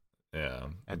times. Yeah.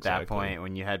 At that point,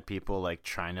 when you had people, like,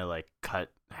 trying to, like,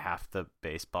 cut half the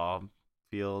baseball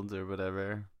fields or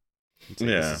whatever.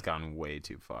 This has gone way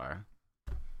too far.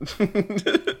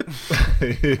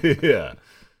 Yeah.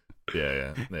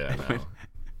 Yeah, no.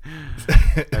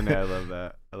 I know, I love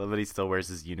that. I love that he still wears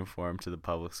his uniform to the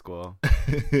public school.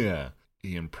 Yeah.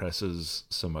 He impresses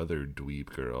some other dweeb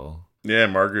girl. Yeah,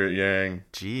 Margaret Yang.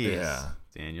 Jeez. Yeah.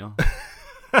 Daniel.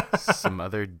 Some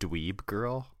other dweeb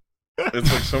girl?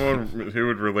 It's like someone who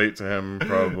would relate to him,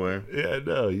 probably. Yeah,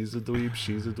 no, he's a dweeb,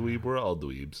 she's a dweeb, we're all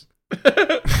dweebs.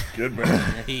 Good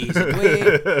man. He's a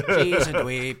dweeb, she's a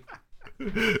dweeb.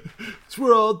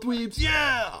 We're all dweebs,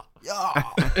 yeah! Yeah.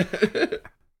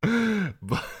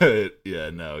 But yeah,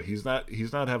 no, he's not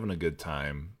having a good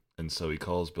time, and so he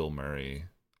calls Bill Murray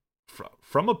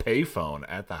from a payphone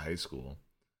at the high school,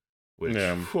 which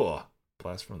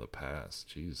blast from the past.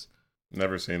 Jeez,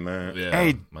 never seen that. Yeah,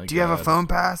 hey, do you have a phone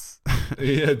pass?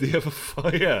 Yeah, do you have a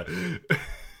phone? Yeah.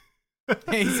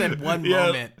 He said one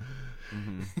moment.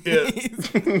 Yeah,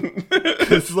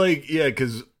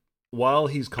 because while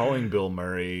he's calling Bill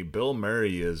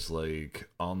Murray is like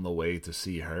on the way to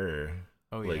see her.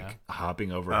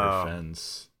 Hopping over her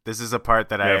fence. This is a part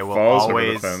that I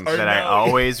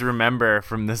always remember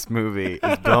from this movie.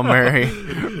 Is Bill Murray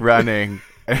running,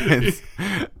 and it's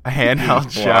a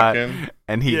handheld shot,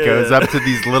 and he goes up to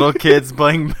these little kids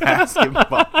playing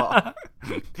basketball,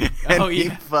 and he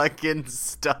fucking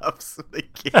stuffs the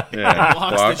kid. Yeah,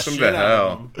 blocks him to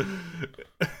hell.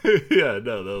 Yeah,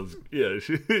 no, that was he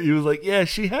was like, yeah,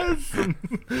 she has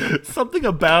something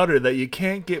about her that you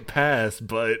can't get past,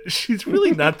 but she's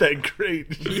really not that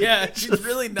great. Yeah, she's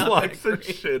really not that great.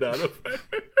 The shit out of her.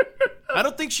 I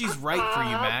don't think she's right for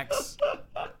you, Max.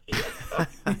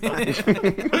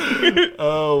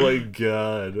 Oh my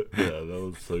god, yeah, that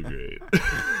was so great.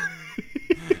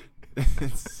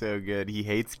 It's so good. He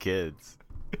hates kids.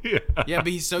 Yeah, but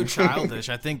he's so childish.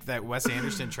 I think that Wes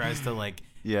Anderson tries to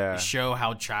show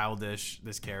how childish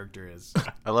this character is.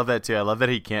 I love that too. I love that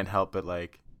he can't help but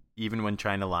even when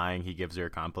trying to lie, he gives her a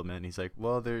compliment. He's like,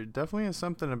 "Well, there definitely is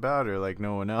something about her like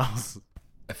no one else."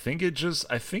 I think it does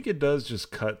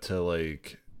just cut to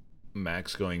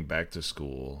Max going back to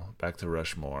school, back to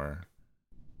Rushmore,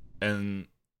 and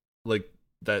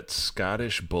that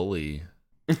Scottish bully.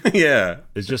 Yeah,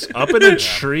 is just up in a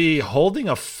tree holding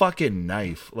a fucking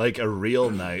knife, like a real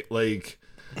knife. Like,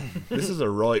 this is a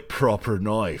right proper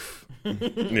knife.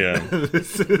 Yeah.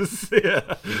 This is,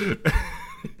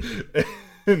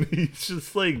 and he's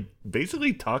just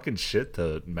basically talking shit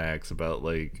to Max about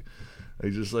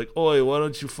he's just like, oi, why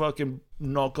don't you fucking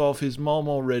knock off his mom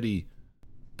already?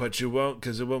 But you won't,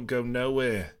 because it won't go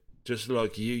nowhere. Just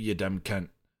like you dumb cunt.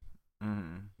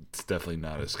 Mm-hmm. It's definitely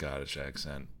not a Scottish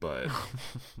accent, but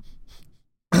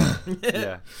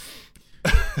yeah.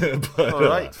 But, all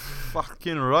right,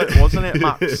 fucking right, wasn't it,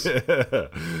 Max?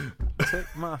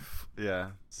 Take my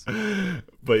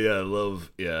But yeah, I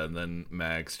love and then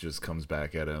Max just comes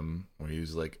back at him where he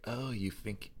was like, "Oh, you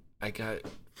think I got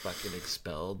fucking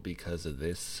expelled because of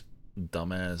this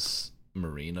dumbass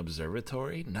marine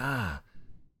observatory? Nah,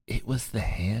 it was the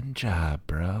hand job,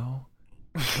 bro."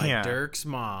 Like Dirk's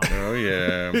mom. Oh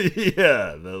yeah.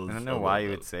 Yeah. I don't know why you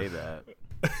would say that.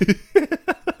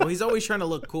 Well, he's always trying to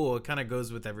look cool. It kind of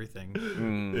goes with everything.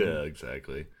 Yeah,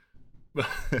 exactly. But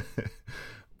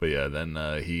yeah, then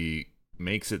he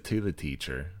makes it to the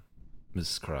teacher,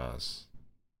 Mrs. Cross,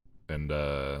 and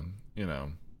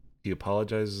he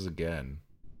apologizes again,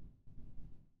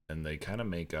 and they kind of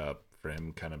make up for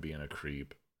him kind of being a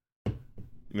creep.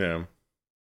 Yeah.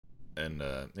 And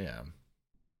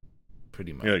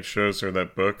pretty much. He shows her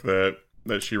that book that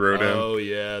she wrote in. Oh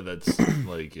yeah, that's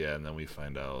and then we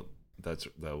find out that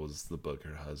was the book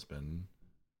her husband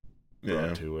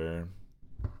brought to her.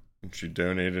 And she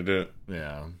donated it.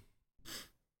 Yeah.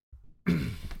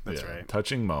 That's right.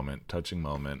 Touching moment.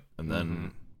 And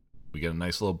then we get a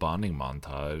nice little bonding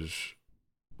montage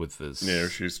with this. Yeah,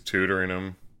 she's tutoring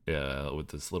him. Yeah, with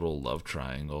this little love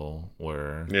triangle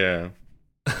where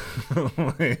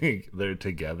they're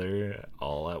together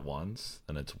all at once,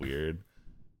 and it's weird.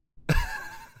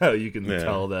 How you can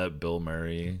tell that Bill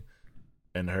Murray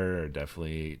and her are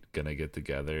definitely gonna get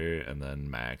together, and then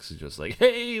Max is just like,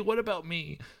 "Hey, what about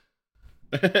me?"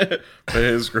 But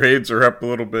his grades are up a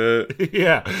little bit.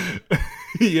 Yeah,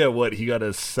 Yeah, what? He got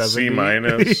a 70? C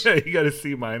minus. Yeah, he got a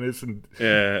C minus. And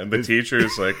and the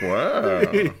teacher's like, wow.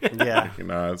 Yeah. He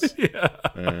nods. yeah.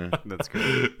 That's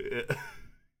great.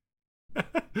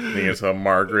 And he gets how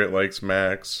Margaret likes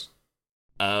Max.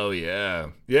 Oh, yeah.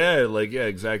 Yeah,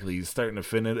 exactly. He's starting to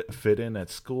fit in at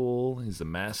school. He's the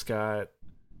mascot.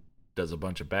 Does a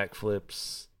bunch of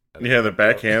backflips. Yeah, the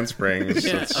back handsprings.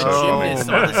 Yeah. It's so Oh, funny. gymnast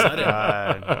all of a sudden.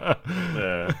 God.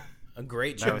 Yeah. A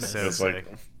great That was gymnast. so It's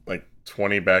like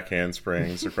 20 back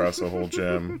handsprings across the whole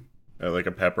gym at like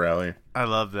a pep rally. I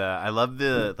love that. I love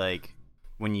the like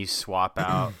when you swap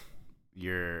out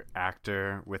your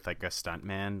actor with like a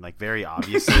stuntman, like very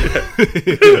obviously.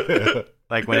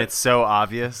 Like when it's so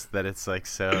obvious that it's like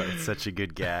it's such a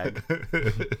good gag. When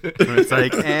it's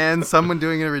like, and someone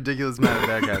doing a ridiculous amount of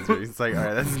back handsprings. It's like, all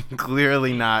right, that's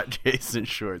clearly not Jason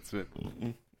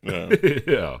Schwartzman. Yeah.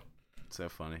 Yeah. So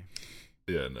funny.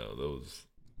 Yeah, no,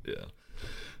 yeah.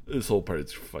 This whole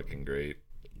part's fucking great.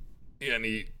 Yeah, and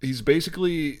he's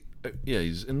basically,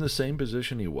 he's in the same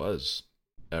position he was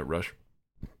at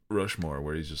Rushmore,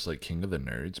 where he's just like king of the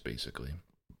nerds, basically.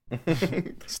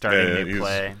 Starting new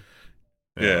play.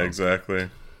 Yeah, exactly.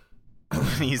 When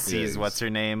he sees what's her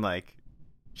name, like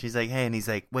she's like, hey, and he's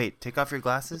like, wait, take off your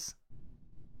glasses.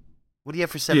 What do you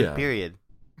have for seventh period?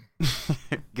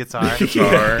 Guitar.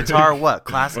 Guitar. What?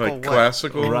 Classical. Like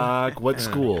classical rock. What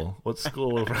school? What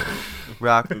school of rock?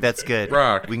 Rock. That's good.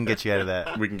 Rock. We can get you out of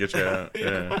that. We can get you out.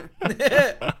 Yeah.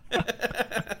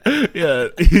 Yeah,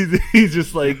 he's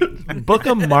just like, book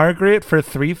a Margaret for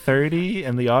 3:30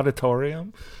 in the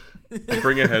auditorium.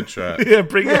 Bring a headshot. Yeah,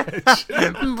 bring a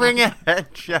headshot. Bring a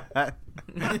headshot.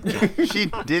 She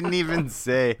didn't even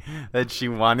say that she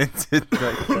wanted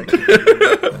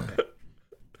to.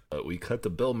 We cut to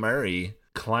Bill Murray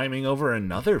climbing over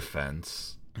another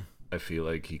fence. I feel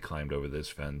like he climbed over this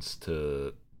fence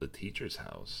to the teacher's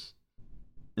house.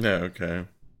 Yeah, okay.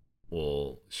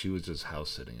 Well, she was just house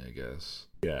sitting, I guess.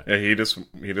 Yeah. Yeah, he just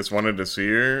wanted to see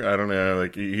her. I don't know.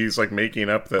 Like he's like making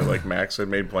up that like Max had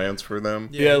made plans for them.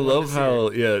 Yeah, I love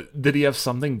how. Yeah, did he have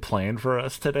something planned for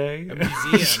us today? A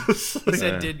museum. He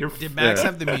said, "Did Max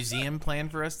have the museum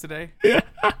planned for us today?" Yeah.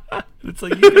 It's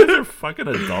like, you guys are fucking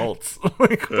adults.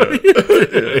 Like, what are you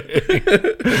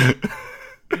doing?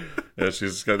 Yeah,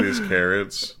 she's got these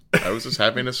carrots. I was just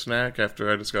having a snack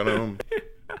after I just got home.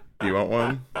 You want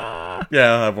one?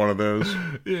 Yeah, I'll have one of those.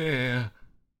 Yeah.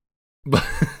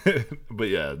 But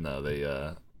yeah, no, they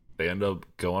end up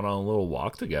going on a little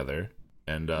walk together.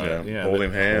 And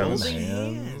holding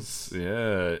hands.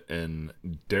 Yeah, and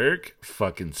Dirk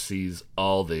fucking sees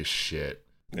all this shit.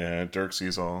 Yeah, Dirk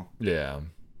sees all. Yeah.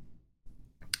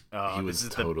 Oh, he was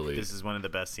totally. This is one of the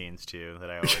best scenes too that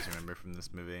I always remember from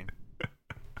this movie.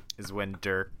 Is when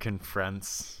Dirk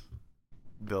confronts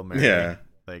Bill Murray,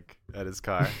 like at his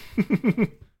car.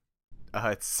 Oh,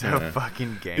 it's so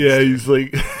fucking gangster. Yeah, he's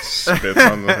like spits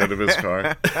on the hood of his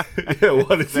car. Yeah,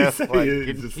 what does he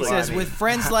say? He says, "With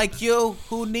friends like you,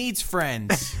 who needs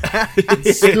friends?" And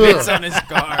spits on his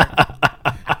car.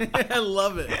 I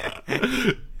love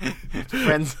it.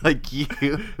 Friends like you.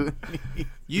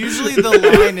 Usually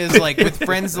the line is like, "With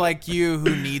friends like you,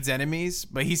 who needs enemies?"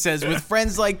 But he says, "With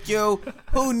friends like you,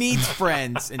 who needs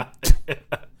friends?" And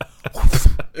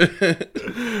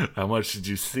how much did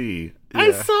you see? Yeah.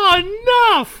 I saw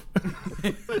enough.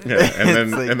 Yeah,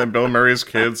 and then Bill Murray's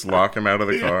kids lock him out of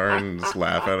the car and just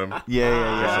laugh at him.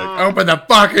 Yeah. He's like, "Open the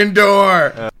fucking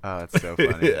door!" Oh, it's so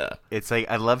funny. Yeah. It's like,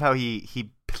 I love how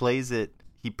he plays it.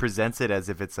 He presents it as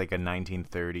if it's like a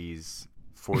 1930s,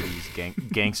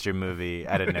 40s gangster movie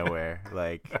out of nowhere,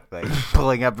 like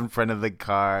pulling up in front of the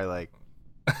car, like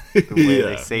the way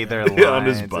they say their lines. On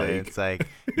his bike. It's like,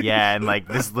 and like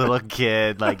this little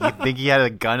kid, like you think he had a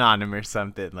gun on him or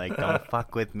something. Like, don't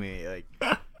fuck with me. Like,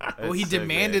 well, he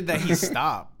demanded that he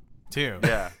stop too.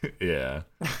 Yeah.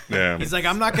 He's like,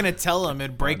 "I'm not gonna tell him;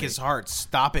 it'd break his heart.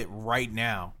 Stop it right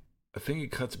now." I think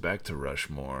it cuts back to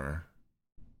Rushmore,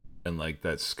 and like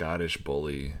that Scottish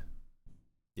bully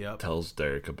tells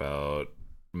Derek about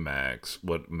Max,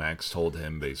 what Max told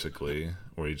him basically,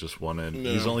 where he just wanted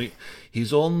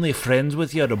he's only friends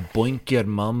with you to boink your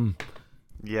mum.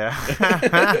 Yeah.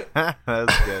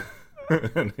 That's good.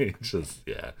 And he just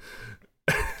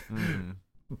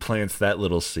plants that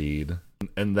little seed.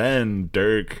 And then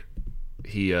Dirk,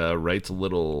 he writes a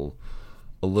little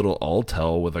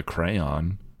all-tell with a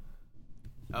crayon.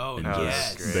 Oh, and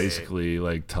yes. just basically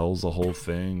like tells the whole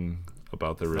thing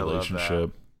about their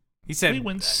relationship. He said, "We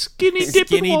went skinny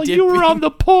dipping while you were on the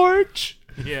porch."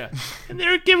 Yeah. And they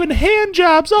were giving hand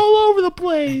jobs all over the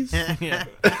place. Yeah.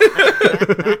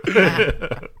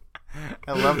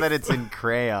 I love that it's in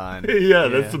crayon. Yeah,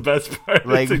 that's the best part.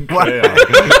 Like, it's in what? crayon.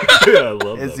 Yeah, I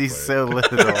love Is that he part. so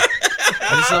little?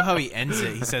 I just love how he ends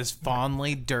it. He says,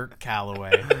 "Fondly, Dirk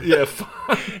Calloway." Yeah,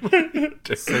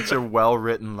 Such a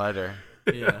well-written letter.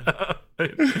 Yeah.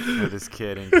 With his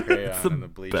kid in crayon on the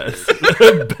bleachers.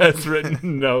 best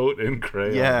written note in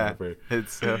crayon Yeah, ever.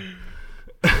 it's so.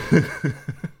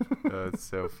 It's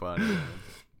so funny.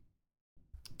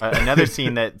 Another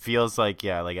scene that feels like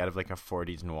like out of like a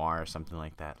 40s noir or something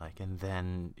like that. Like, and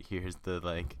then here's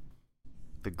the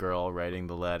girl writing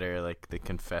the letter, like the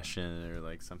confession or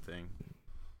like something.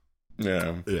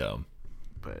 Yeah.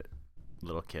 But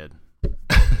little kid.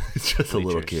 It's just a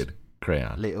little kid.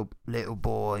 Crayon. Little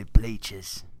boy,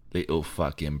 bleachers. Little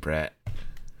fucking brat.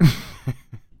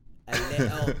 A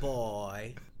little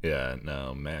boy. Yeah,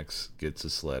 no, Max gets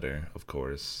this letter, of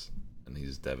course, and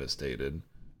he's devastated.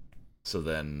 So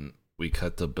then we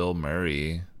cut to Bill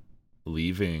Murray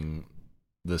leaving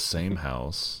the same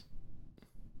house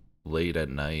late at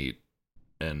night,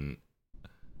 and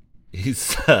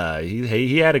he's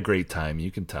he had a great time, you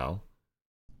can tell.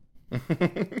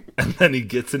 And then he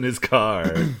gets in his car,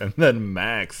 and then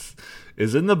Max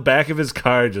is in the back of his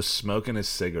car just smoking a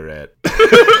cigarette.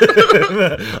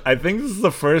 I think this is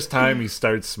the first time he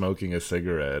starts smoking a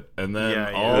cigarette, and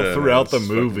then all throughout the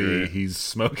movie he's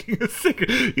smoking a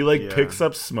cigarette. He picks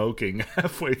up smoking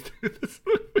halfway through this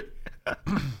movie.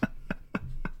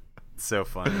 So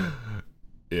funny.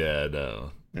 Yeah,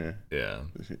 no. Yeah.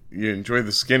 You enjoy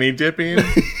the skinny dipping?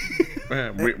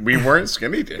 we weren't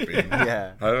skinny dipping.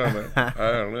 Yeah. I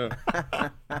don't know.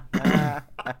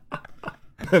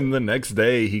 And the next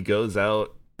day he goes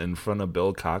out in front of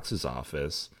Bill Cox's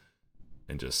office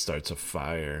and just starts a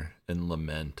fire and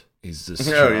lament. He's just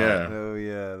Oh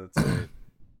yeah, that's right.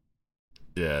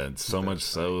 Yeah, it's so much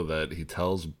so that he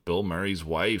tells Bill Murray's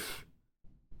wife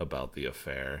about the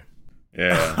affair.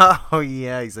 Yeah. Oh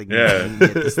yeah, he's like, yeah. Meeting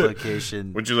at this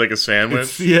location. Would you like a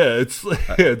sandwich? It's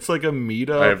like a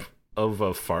meetup of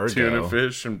a Fargo. Tuna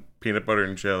fish and peanut butter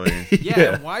and jelly.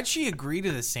 Yeah, why'd she agree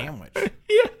to the sandwich?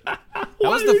 That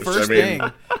was the first thing.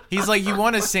 He's like, "You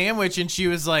want a sandwich?" And she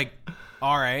was like,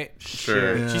 "All right."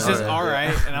 Sure. Yeah. She says, "All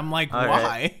right." And I'm like, All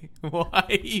 "Why?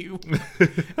 Why you?"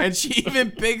 And she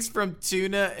even picks from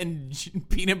tuna and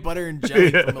peanut butter and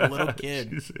jelly from a little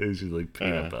kid. She's like,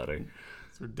 peanut butter.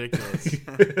 It's ridiculous.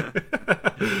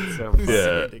 So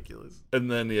Ridiculous. And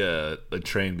then, the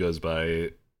train goes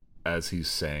by as he's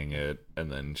saying it,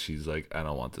 and then she's like, "I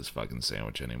don't want this fucking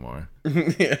sandwich anymore."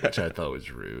 Which I thought was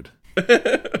rude.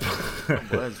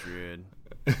 It was rude.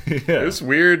 Yeah. It's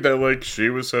weird that she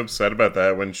was so upset about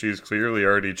that when she's clearly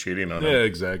already cheating on him. Yeah,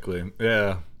 exactly.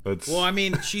 Yeah. Well, I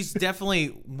mean, she's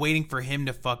definitely waiting for him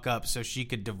to fuck up so she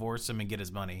could divorce him and get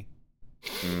his money.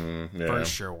 Yeah. For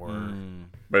sure.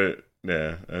 But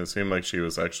yeah, it seemed like she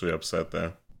was actually upset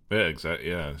though. Yeah, exactly.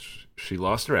 Yeah, she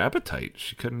lost her appetite.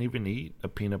 She couldn't even eat a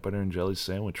peanut butter and jelly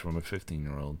sandwich from a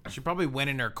 15-year-old. She probably went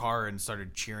in her car and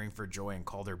started cheering for joy and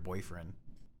called her boyfriend.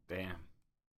 Damn.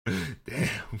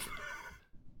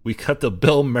 We cut to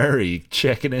Bill Murray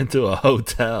checking into a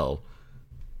hotel.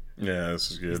 Yeah,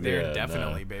 this is good. He's there Yeah,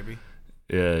 indefinitely, no. baby.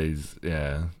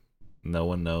 Yeah, no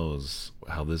one knows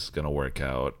how this is gonna work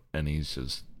out, and he's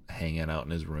just hanging out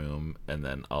in his room, and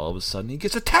then all of a sudden he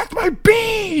gets attacked by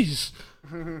bees.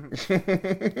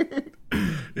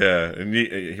 Yeah,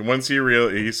 and once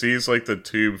he sees the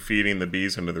tube feeding the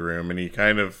bees into the room, and he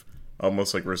kind of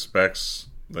almost respects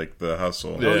the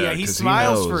hustle. Oh yeah, he 'cause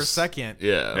smiles for a knows. second.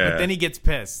 Yeah. But then he gets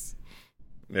pissed.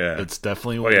 Yeah, It's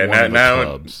definitely oh one yeah. of the Now,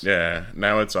 clubs.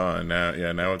 now it's on. Now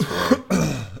it's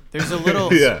on. There's a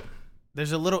little Yeah.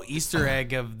 There's a little Easter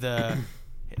egg of the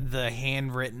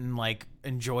handwritten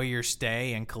enjoy your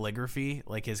stay and calligraphy,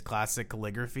 his classic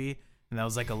calligraphy, and that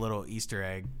was a little Easter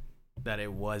egg that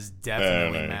it was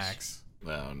definitely nice. Max.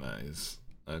 Oh, nice.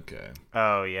 Okay.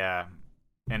 Oh yeah,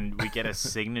 and we get a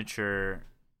signature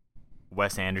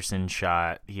Wes Anderson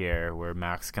shot here where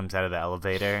Max comes out of the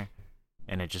elevator,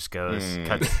 and it just goes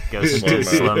into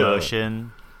slow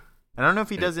motion. I don't know if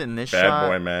he does it in this Bad shot.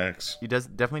 boy Max. He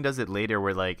definitely does it later,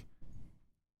 where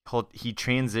he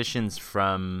transitions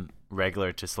from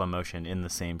regular to slow motion in the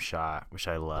same shot, which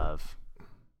I love.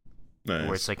 Nice.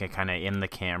 Where it's a kind of in the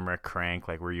camera crank,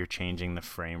 where you're changing the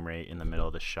frame rate in the middle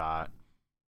of the shot,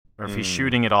 or if he's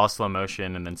shooting it all slow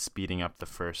motion and then speeding up the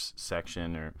first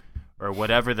section, or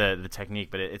whatever the technique.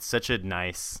 But it's such a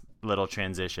nice little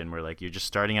transition where you're just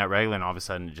starting out regular, and all of a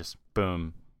sudden it just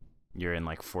boom, you're in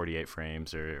 48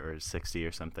 frames or 60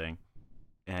 or something.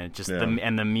 And it just the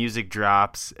music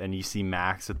drops, and you see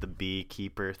Max with the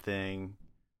beekeeper thing,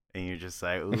 and you're just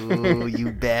like, ooh,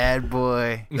 you bad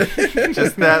boy.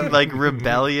 Just that like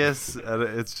rebellious.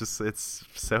 It's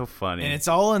so funny. And it's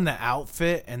all in the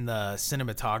outfit and the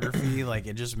cinematography. Like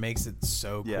it just makes it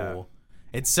so cool. Yeah.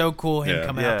 It's so cool him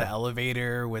coming out Yeah. the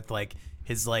elevator with like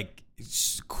his like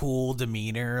cool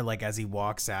demeanor, like as he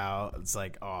walks out. It's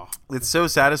like, oh, It's so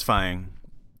satisfying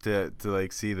to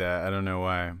like see that. I don't know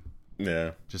why.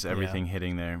 Yeah. Just everything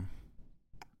hitting there.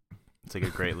 It's like a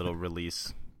great little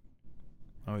release.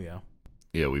 oh yeah.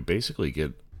 Yeah, we basically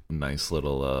get a nice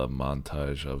little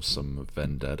montage of some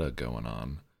vendetta going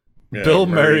on. Yeah, Bill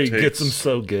Murray takes- gets him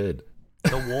so good.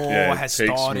 The war has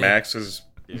takes started.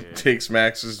 takes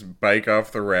Max's bike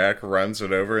off the rack, runs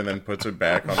it over, and then puts it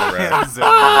back on the rack.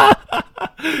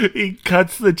 He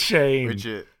cuts the chain. Which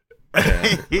he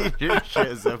just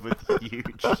shows up with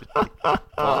huge bolt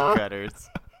cutters.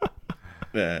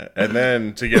 Yeah, and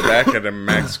then to get back at him,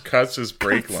 Max cuts his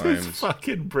brake Cuts his lines.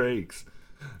 fucking brakes.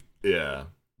 Yeah.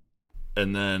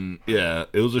 And then, yeah,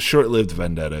 it was a short-lived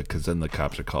vendetta because then the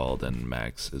cops are called and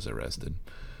Max is arrested.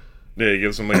 Yeah, he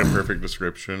gives him like a perfect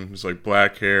description. He's like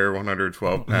black hair,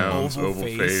 112 pounds, Oval oval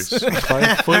face. face.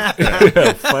 5 foot,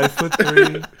 yeah,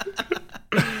 5'3".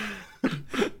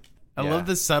 I love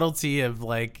the subtlety of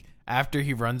like after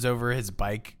he runs over his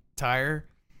bike tire,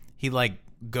 he like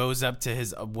goes up to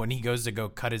his when he goes to go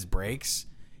cut his brakes.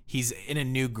 He's in a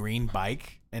new green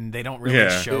bike, and they don't really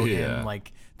show him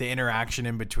like the interaction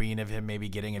in between of him maybe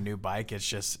getting a new bike. It's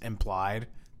just implied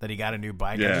that he got a new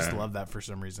bike. I just love that for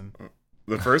some reason.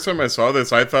 The first time I saw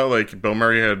this, I thought like Bill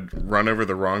Murray had run over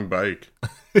the wrong bike.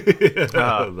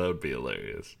 That would be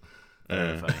hilarious.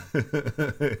 Funny.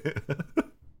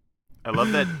 I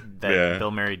love that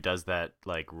Bill Murray does that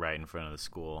like right in front of the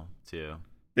school too.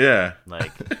 Yeah,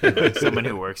 Like someone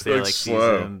who works there like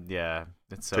slow. sees him. Yeah,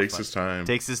 it's so takes fun. his time.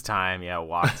 Takes his time. Yeah,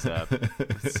 walks up.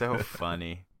 It's so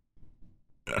funny.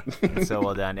 It's so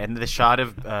well done. And the shot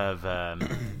of or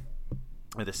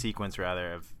the sequence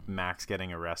rather of Max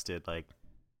getting arrested, like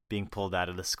being pulled out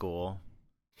of the school,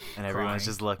 and everyone's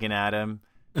just looking at him,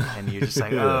 and you're just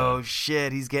like, oh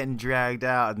shit, he's getting dragged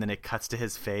out, and then it cuts to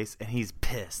his face, and he's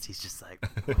pissed. He's just like,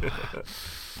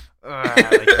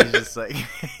 like he's just like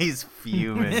he's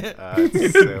fuming.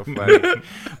 It's so funny.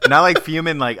 But not like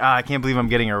fuming like, I can't believe I'm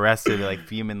getting arrested. Like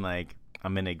fuming like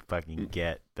I'm gonna fucking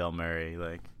get Bill Murray.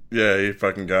 Like, Yeah, he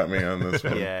fucking got me on this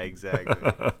one. yeah,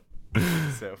 exactly.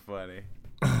 It's so funny.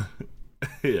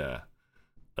 Yeah.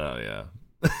 Oh, yeah.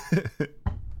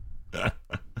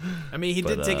 I mean, he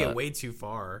did But, take it way too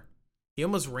far. He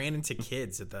almost ran into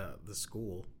kids at the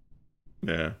school.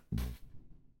 Yeah.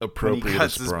 Appropriate When he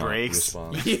cuts his response. brakes.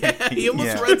 Yeah, he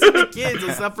almost runs into kids.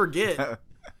 Let's not forget.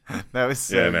 That was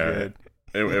so no, good.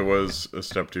 It was a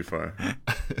step too far.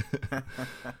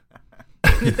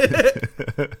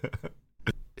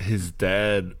 His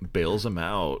dad bails him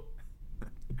out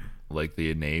like the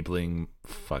enabling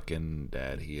fucking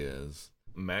dad he is.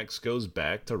 Max goes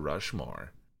back to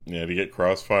Rushmore. Yeah, to get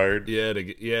crossfired.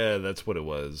 Yeah, that's what it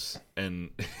was.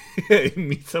 And he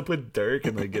meets up with Dirk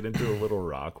and they get into a little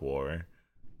rock war,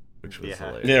 which was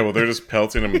hilarious. Yeah, well, they're just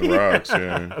pelting him with rocks.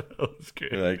 Yeah, That was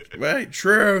great. they're like, wait,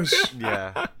 truce.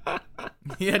 Yeah.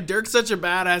 Yeah, Dirk's such a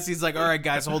badass. He's like, all right,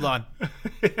 guys, hold on.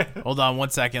 Hold on 1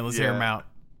 second. Let's hear him out.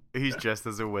 He's dressed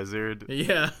as a wizard.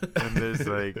 Yeah. And there's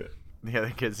like the other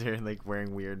kids are like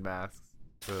wearing weird masks.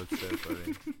 So it's so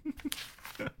funny.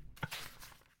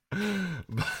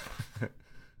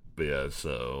 But yeah,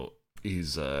 so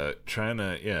he's trying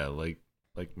to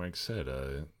like Mike said,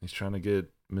 he's trying to get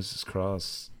Mrs.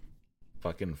 Cross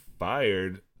fucking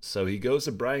fired. So he goes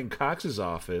to Brian Cox's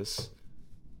office,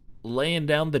 laying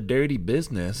down the dirty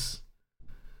business.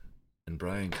 And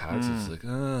Brian Cox is like,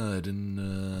 I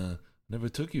didn't never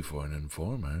took you for an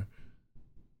informer.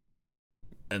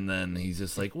 And then he's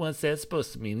just like, what's that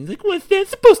supposed to mean? He's like, what's that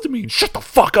supposed to mean? Shut the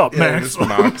fuck up, Max. Just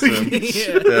mocks him.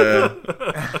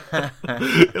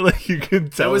 Like you can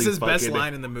tell That was he his best fucking-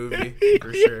 line in the movie,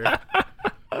 for sure.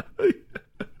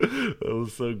 That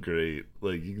was so great.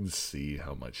 Like you can see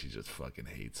how much he just fucking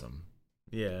hates him.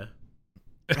 Yeah.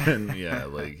 And yeah,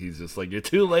 like he's just like, you're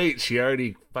too late. She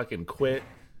already fucking quit.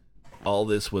 All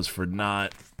this was for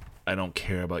naught. I don't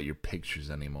care about your pictures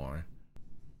anymore.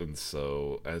 And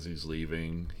so as he's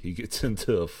leaving, he gets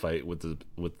into a fight with the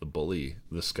bully,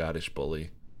 the Scottish bully.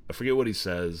 I forget what he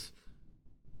says.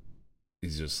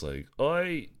 He's just like,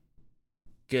 oi,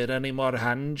 get any more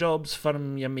hand jobs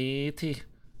from your matey?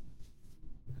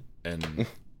 And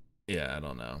yeah, I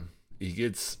don't know. He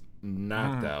gets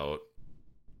knocked out,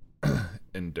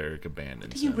 and Dirk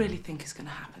abandons What do you him. really think is going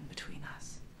to happen between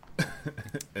us?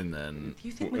 And then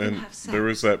You think we're gonna have sex?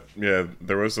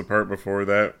 there was the part before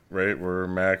that, right, where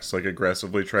Max like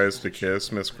aggressively tries to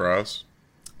kiss Miss Cross.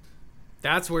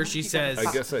 That's where she says,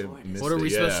 I guess I missed what are we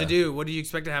it, supposed to yeah. do? What do you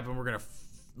expect to happen? We're going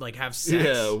to have sex.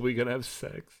 Yeah, we're gonna have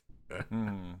sex.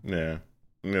 Yeah,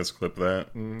 let's clip that.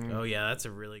 Oh, yeah, that's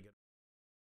a really good.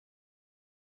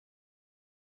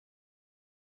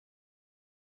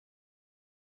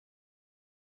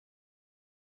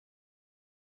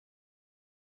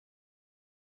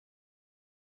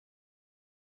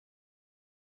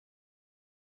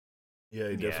 Yeah,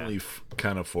 he definitely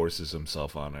kind of forces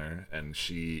himself on her, and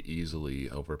she easily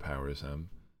overpowers him.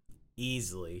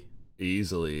 Easily.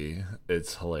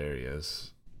 It's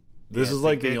hilarious. This Yeah, is it's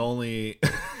like a good- the only.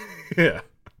 Yeah.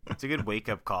 It's a good wake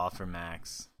up call for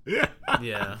Max. Yeah.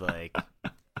 Yeah. Like,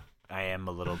 I am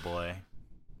a little boy.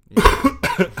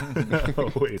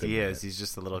 Oh, wait a He minute. is. He's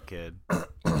just a little kid.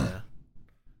 Yeah.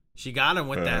 She got him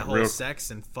with that whole real-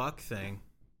 sex and fuck thing.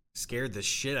 Scared the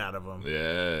shit out of him.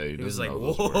 Yeah, He was doesn't like,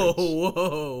 know those whoa, words.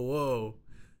 whoa.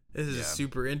 This is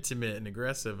super intimate and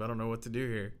aggressive. I don't know what to do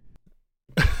here.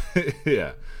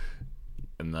 Yeah.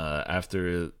 And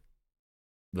after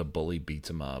the bully beats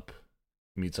him up,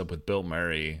 he meets up with Bill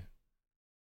Murray,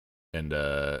 and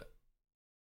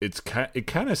it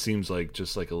kind of seems like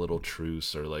just like a little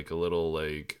truce, or like a little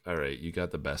like, all right, you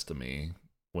got the best of me,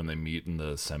 when they meet in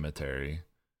the cemetery.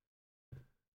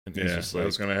 And he's Yeah, just I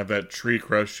was gonna have that tree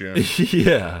crush you.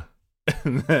 yeah.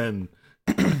 And then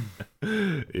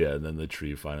and then the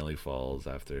tree finally falls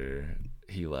after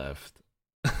he left.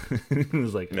 It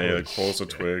was like, Yeah, holy like pulls a shit.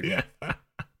 twig. Yeah.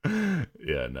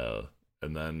 Yeah, no.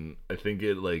 And then I think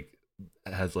it like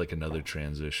has like another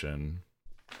transition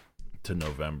to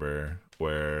November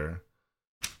where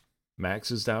Max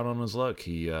is down on his luck.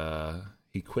 He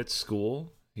quits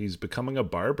school. He's becoming a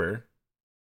barber.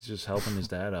 He's just helping his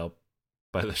dad out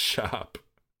by the shop.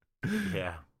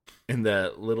 Yeah. And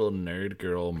that little nerd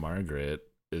girl, Margaret,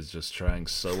 is just trying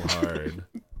so hard.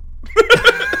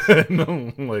 And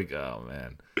I'm like, oh,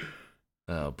 man.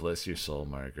 Oh, bless your soul,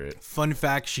 Margaret. Fun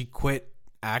fact, she quit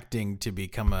acting to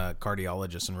become a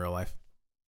cardiologist in real life.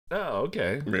 Oh,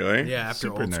 okay. Really? Yeah, after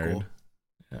Super old nerd. school.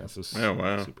 Yeah, so Oh,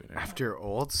 wow. super nerd. After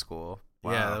old school.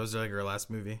 Wow. Yeah, that was like her last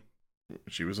movie.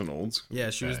 She was an old school. Yeah,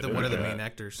 she was I one didn't of the know main that.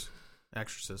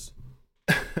 actresses.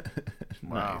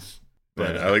 Nice.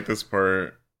 But But I like this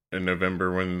part in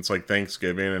November when it's like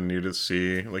Thanksgiving and you just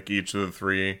see like each of the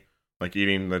three like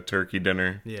eating the turkey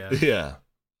dinner. Yeah. yeah,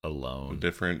 alone.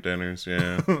 Different dinners,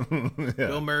 yeah. Yeah.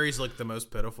 Bill Murray's looked the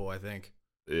most pitiful, I think.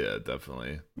 Yeah,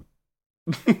 definitely.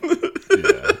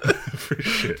 Yeah, for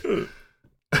sure.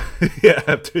 Yeah,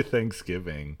 after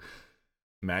Thanksgiving,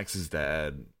 Max's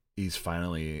dad,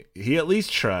 he at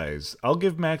least tries. I'll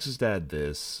give Max's dad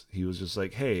this. He was just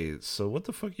like, hey, so what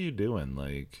the fuck are you doing?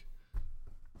 Like,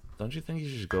 don't you think you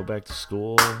should go back to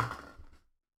school?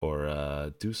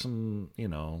 Or do some,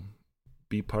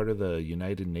 be part of the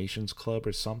United Nations Club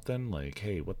or something? Like,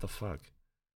 hey, what the fuck?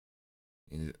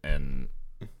 And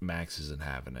Max isn't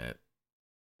having it.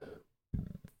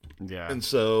 Yeah. And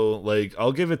so, like,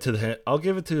 I'll give it to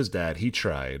his dad. He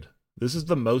tried. This is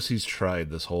the most he's tried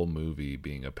this whole movie,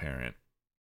 being a parent.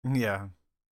 Yeah.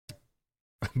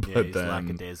 But Yeah, he's then,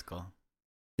 lackadaisical.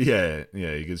 yeah,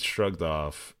 he gets shrugged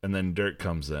off, and then Dirk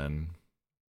comes in,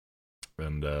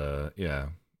 and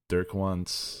Dirk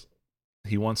wants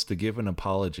to give an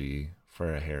apology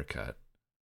for a haircut,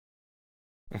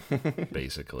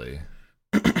 basically.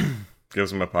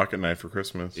 Gives him a pocket knife for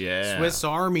Christmas. Yeah, Swiss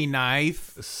Army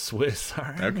knife. Swiss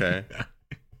Army. Okay.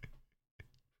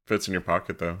 Fits in your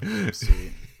pocket though.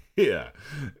 See. Yeah.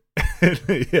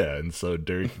 Yeah, and so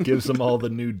Dirk gives him all the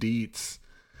new deets,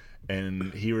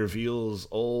 and he reveals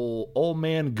old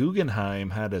man Guggenheim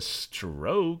had a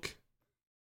stroke,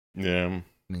 Yeah.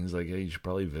 and he's like, hey, you should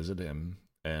probably visit him.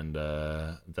 And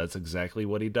that's exactly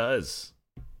what he does.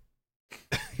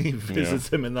 He visits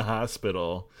him in the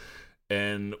hospital,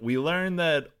 and we learn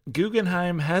that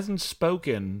Guggenheim hasn't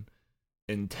spoken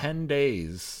in 10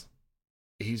 days.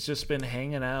 He's just been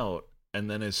hanging out, and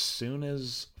then as soon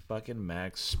as fucking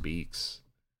Max speaks,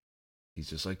 he's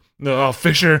just like, no,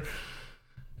 Fisher.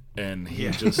 And he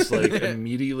just like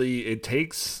immediately, it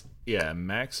takes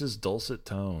Max's dulcet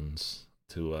tones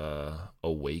to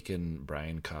awaken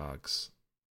Brian Cox.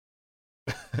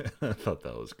 I thought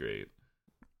that was great.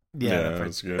 Yeah.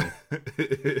 that's good.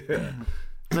 Yeah.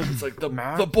 It's like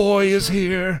Max? the boy is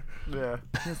here. Yeah.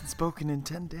 He hasn't spoken in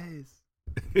 10 days.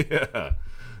 Yeah.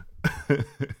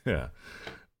 Yeah.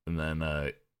 And then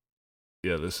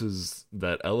this is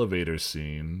that elevator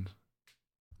scene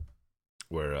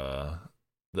where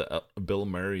Bill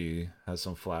Murray has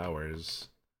some flowers,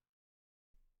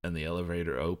 and the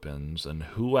elevator opens, and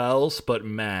who else but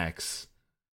Max?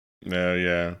 No,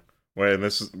 yeah. Wait,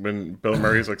 this is when Bill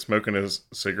Murray's like smoking his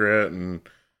cigarette, and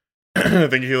I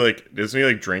think he like isn't he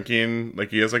like drinking? Like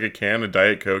he has like a can of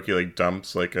Diet Coke. He like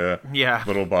dumps like a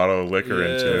little bottle of liquor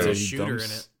into. There's a it. shooter in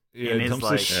it. Yeah, he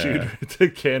dumps a shooter into a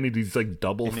can, and he's like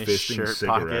double fisting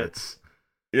cigarettes.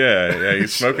 Yeah,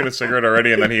 he's smoking a cigarette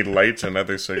already, and then he lights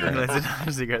another cigarette. Lights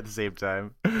another cigarette at the same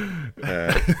time.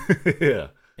 Yeah.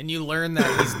 And you learn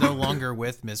that he's no longer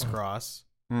with Miss Cross.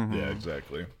 Mm-hmm. Yeah,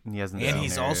 exactly. He hasn't and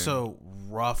he's also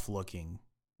rough looking.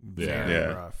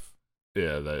 Very rough.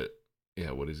 Yeah,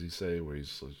 what does he say? Where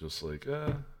he's just like,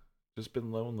 just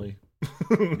been lonely.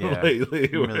 Yeah, lately.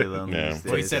 Really lonely. Yeah.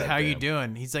 Well, he said, "How you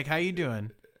doing?" He's like, "How you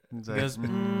doing?" He goes,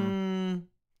 I'm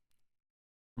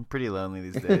pretty lonely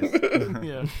these days.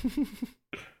 Yeah.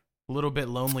 A little bit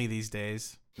lonely these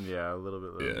days. Yeah, a little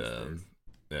bit lonely these days.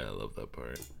 Yeah, I love that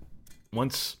part.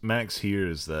 Once Max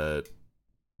hears that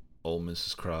old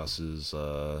Mrs. Cross is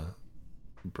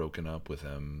broken up with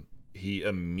him, he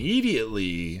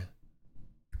immediately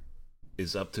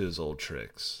is up to his old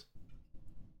tricks.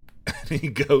 And he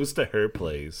goes to her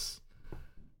place,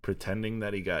 pretending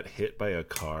that he got hit by a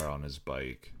car on his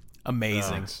bike.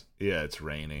 Amazing. It's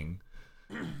raining.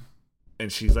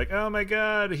 And she's like, oh my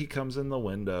God. He comes in the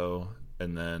window,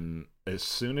 and then as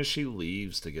soon as she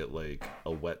leaves to get like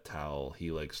a wet towel, he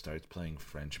like starts playing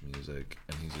French music,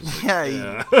 and he's just like, he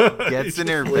gets in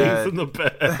her bed. In the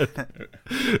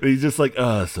bed. He's just like,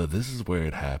 so this is where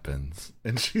it happens.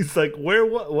 And she's like, where,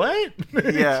 what?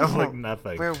 Yeah, she's like,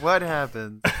 nothing. Where what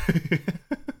happens?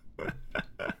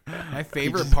 My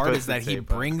favorite part is that he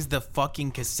brings the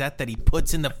fucking cassette that he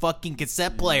puts in the fucking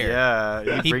cassette player.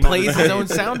 Yeah, he plays his own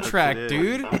soundtrack,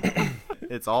 dude.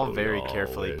 It's all very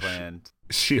carefully planned.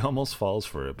 She almost falls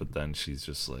for it, but then she's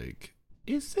just like,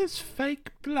 is this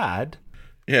fake blood?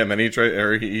 Yeah, and then he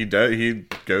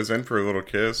goes in for a little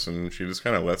kiss, and she just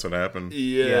kind of lets it happen.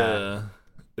 Yeah.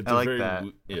 It's I like that.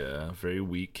 Very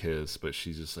weak kiss, but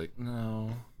she's just like,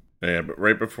 no. Yeah, but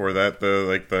right before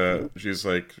that, she's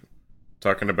like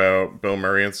talking about Bill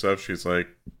Murray and stuff. She's like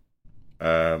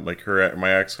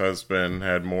my ex-husband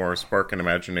had more spark and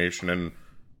imagination and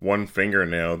one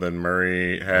fingernail than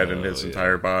Murray had in his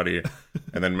entire body.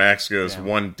 And then Max goes,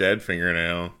 one dead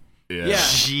fingernail. Yeah.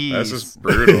 Jeez. That's just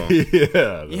brutal.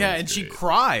 Yeah, and she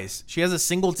cries. She has a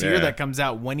single tear that comes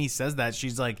out when he says that.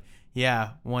 She's like,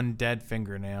 yeah, one dead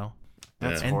fingernail.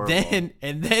 That's and horrible.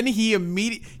 then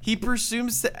he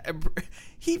presumes that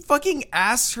he fucking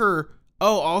asks her,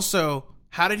 oh, also,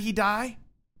 how did he die?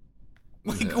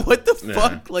 Like, what the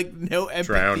fuck? Like, no empathy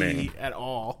Drowning. at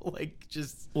all. Like,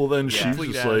 just... Well, then she's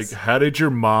just like, how did your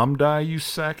mom die, you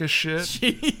sack of shit?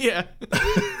 Yeah.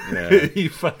 He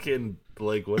fucking,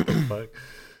 like, what the fuck?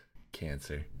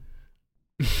 Cancer.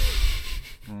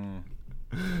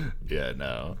 Yeah,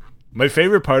 no. My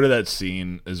favorite part of that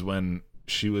scene is when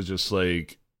she was just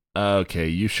like, okay,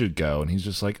 you should go. And he's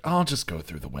just like, I'll just go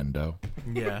through the window.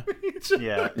 Yeah.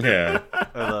 Yeah.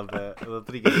 I love that. I love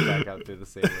that he gets back out through the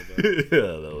same window.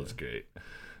 Yeah, that was great.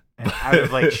 And out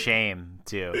of like shame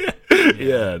too.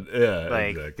 Yeah,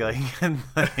 Like, exactly.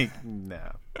 like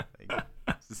no, like,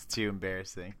 this is too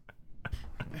embarrassing.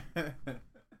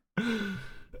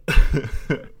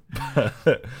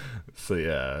 So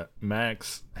yeah,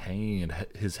 Max hanging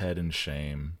his head in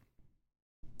shame.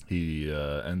 He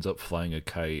ends up flying a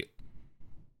kite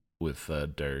with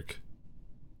Dirk,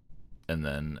 and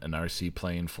then an RC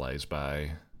plane flies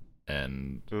by,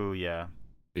 and Ooh, yeah.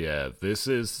 This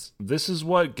is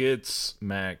what gets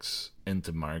Max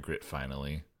into Margaret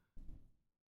finally.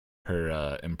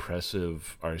 Her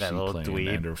impressive RC plane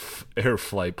dweeb. and her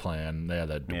flight plan. Yeah,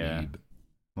 that dweeb. Yeah.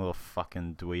 Little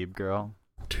fucking dweeb girl.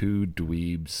 Two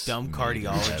dweebs. Dumb made in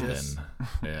cardiologist. heaven.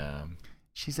 Yeah.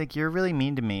 She's like, you're really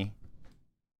mean to me.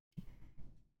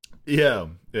 Yeah.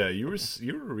 You were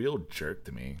a real jerk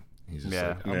to me. He's just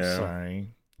like, I'm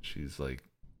sorry. She's like,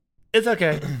 it's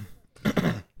okay.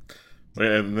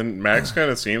 And then Max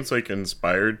kind of seems like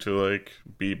inspired to like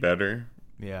be better.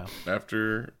 Yeah.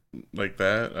 After like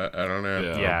that, I don't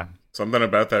know. Yeah. Something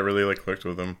about that really like clicked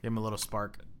with him. Give him a little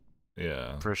spark.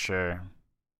 Yeah. For sure.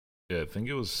 Yeah, I think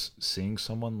it was seeing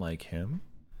someone like him.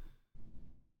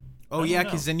 Oh, yeah,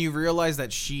 because then you realize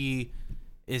that she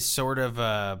is sort of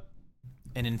an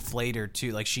inflator,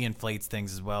 too. Like, she inflates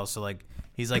things as well. So, like,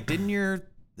 he's like, didn't your,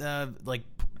 like,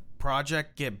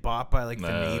 project get bought by, like, the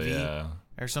Navy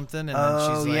or something? And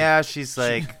then she's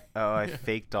like, I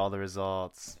faked all the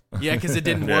results. Yeah, because it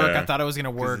didn't work. I thought it was going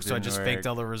to work, so I just faked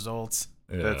all the results.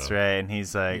 Yeah. That's right. And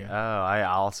he's like, I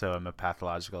also am a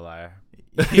pathological liar.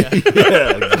 Yeah.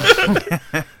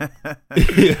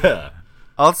 Yeah.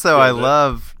 Also, I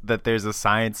love that there's a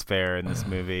science fair in this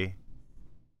movie.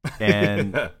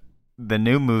 And the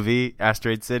new movie,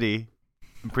 Asteroid City,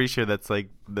 I'm pretty sure that's like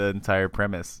the entire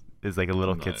premise is like a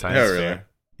little kid science fair.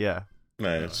 Yeah.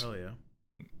 Nice. Oh, hell yeah.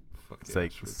 It's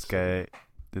like this guy,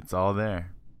 it's all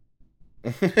there.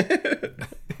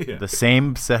 Yeah. The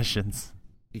same sessions.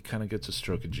 He kind of gets a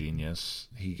stroke of genius.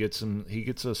 He gets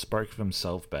a spark of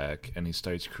himself back, and he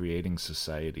starts creating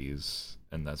societies,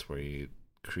 and that's where he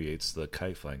creates the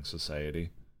kite flying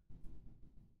society.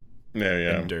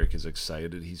 Yeah. And Dirk is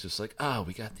excited. He's just like,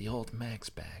 we got the old Max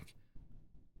back.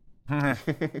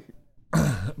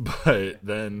 But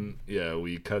then,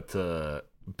 we cut to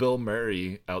Bill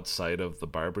Murray outside of the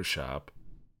barbershop.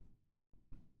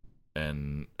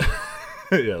 And I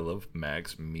love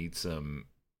Max meets him.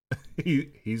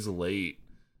 He's late,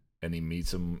 and he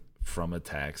meets him from a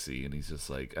taxi, and he's just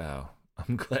like,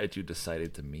 I'm glad you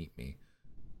decided to meet me.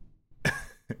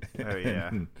 Oh,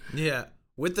 yeah. Yeah.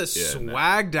 With the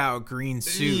swagged out green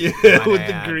suit. Yeah, with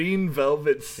the green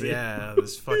velvet suit. Yeah,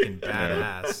 this fucking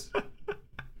badass.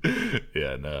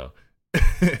 Yeah, no.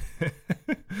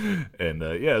 And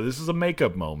this is a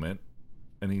makeup moment.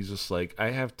 And he's just like,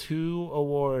 I have 2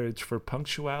 awards for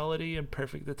punctuality and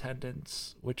perfect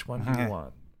attendance. Which one do you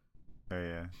want? Oh,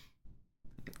 yeah.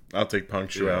 I'll take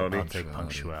punctuality. I'll take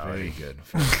punctuality. Very good.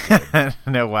 I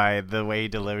don't know why. The way he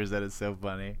delivers that is so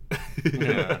funny.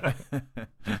 Yeah.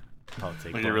 I'll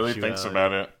take He really thinks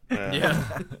about it.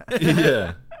 Yeah.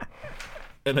 Yeah.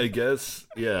 And I guess,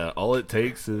 all it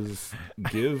takes is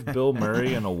give Bill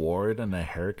Murray an award and a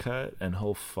haircut, and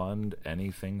he'll fund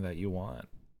anything that you want.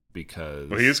 Because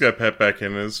he's got pep back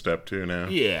in his step too now.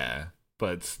 Yeah,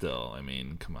 but still, I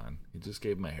mean, come on. He just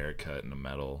gave him a haircut and a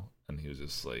medal, and he was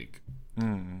just like,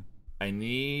 I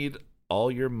need all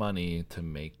your money to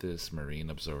make this marine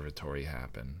observatory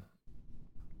happen.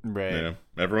 Right. Yeah.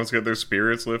 Everyone's got their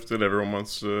spirits lifted. Everyone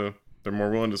wants to. They're more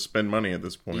willing to spend money at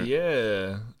this point.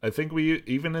 Yeah, I think we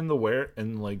even in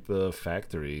the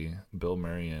factory, Bill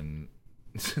Murray and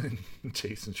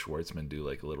Jason Schwartzman do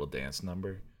like a little dance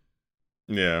number.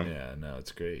 Yeah. Yeah, no,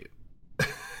 it's great.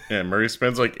 Yeah, Murray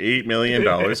spends like $8 million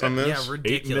on this. Yeah,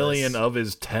 ridiculous. $8 million of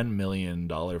his $10 million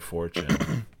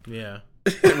fortune. Yeah.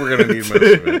 We're gonna need most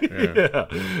of it.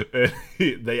 Yeah.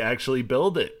 Yeah. They actually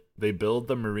build it. They build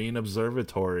the marine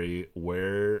observatory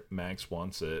where Max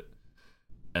wants it,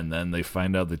 and then they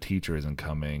find out the teacher isn't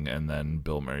coming, and then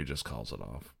Bill Murray just calls it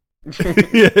off.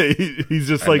 Yeah, he's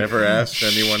just I never asked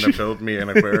anyone to build me an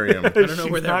aquarium. I don't know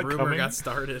where that rumor got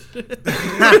started.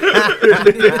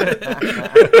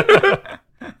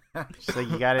 She's like,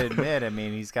 you gotta admit, I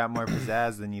mean, he's got more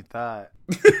pizzazz than you thought.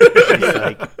 She's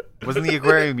like, wasn't the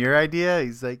aquarium your idea?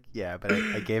 He's like, yeah, but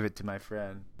I gave it to my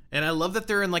friend. And I love that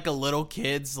they're in like a little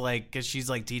kid's, like, because she's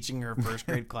like teaching her first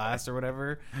grade class or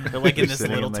whatever. They're like in this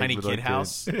little tiny kid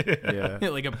house. Yeah.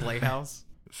 Like a playhouse.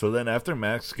 So then after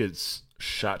Max gets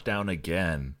shot down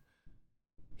again,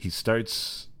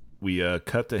 we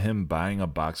cut to him buying a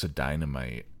box of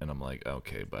dynamite. And I'm like,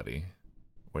 okay, buddy,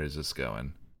 where's this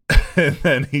going? And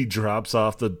then he drops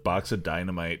off the box of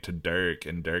dynamite to Dirk,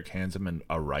 and Dirk hands him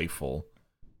a rifle.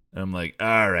 And I'm like,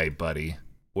 all right, buddy,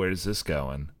 where's this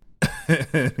going?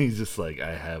 And he's just like,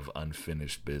 I have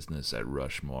unfinished business at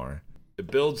Rushmore. It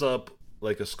builds up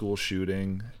like a school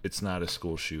shooting. It's not a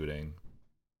school shooting.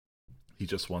 He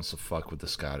just wants to fuck with the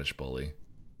Scottish bully.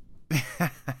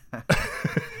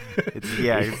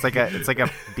 It's like a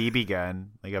BB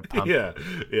gun, like a pump. Yeah,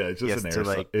 it's just an air.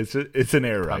 Like, it's an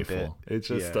air rifle. It's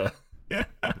just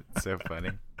It's so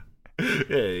funny.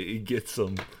 Yeah, he gets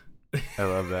some. I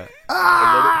love that.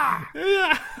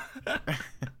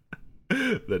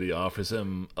 That he offers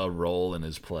him a role in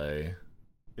his play.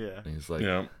 Yeah, and he's like,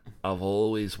 I've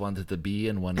always wanted to be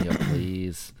in one of your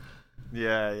plays.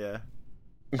 Yeah.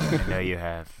 I know you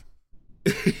have.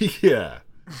 Yeah.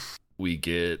 We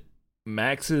get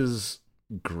Max's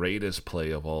greatest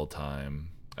play of all time.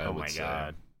 I would say.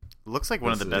 God. Looks like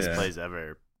one of the best plays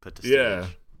ever put to stage. Yeah.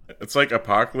 It's like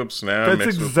Apocalypse Now That's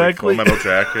mixed exactly... with like Full Metal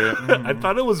Jacket. I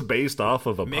thought it was based off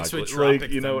of Apocalypse. Mixed with Tropic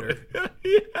like, you know.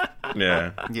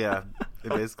 Yeah. Yeah. It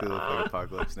basically looks like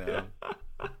Apocalypse Now.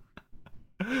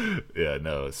 Yeah,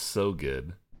 no, it's so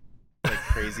good. Like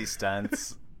crazy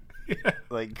stunts.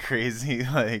 Like crazy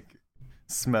like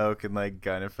smoke and like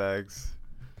gun effects.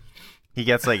 He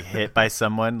gets like hit by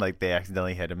someone, like they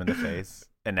accidentally hit him in the face,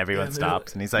 and everyone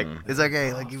stops, and he's like, "It's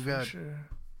okay, like you've got." Sure.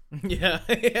 Yeah.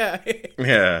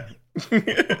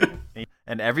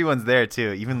 And everyone's there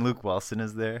too. Even Luke Wilson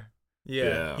is there.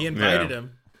 Yeah. He invited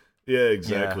him. Yeah,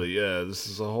 exactly. Yeah, this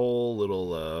is a whole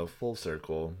little full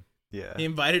circle. Yeah. He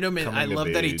invited him, and I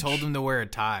love that he age. told him to wear a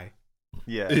tie.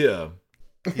 Yeah. Yeah.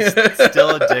 He's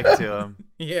still a dick to him.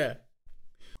 Yeah.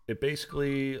 It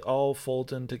basically all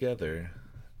folds in together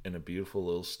in a beautiful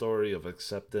little story of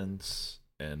acceptance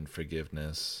and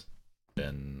forgiveness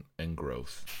and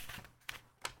growth.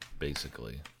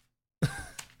 Basically.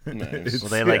 Nice.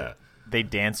 Well, they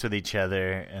dance with each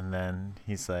other, and then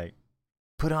he's like,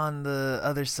 "Put on the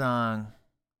other song,"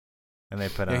 and they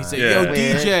put on. He's like, "Yo,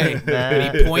 DJ,"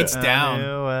 and he points down. I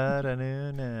knew what I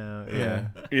knew now.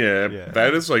 Yeah,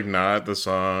 that is like not the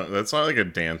song. That's not like a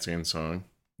dancing song.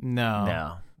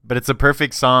 No. But it's a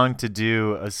perfect song to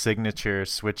do a signature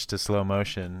switch to slow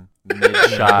motion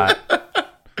mid-shot,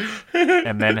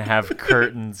 and then have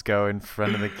curtains go in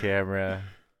front of the camera.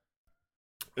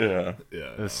 Yeah.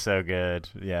 It was so good.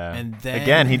 Yeah. And then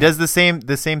again, he does the same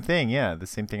thing. Yeah, the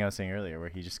same thing I was saying earlier, where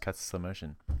he just cuts the slow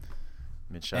motion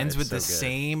mid-shot. Ends with the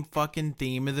same fucking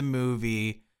theme of the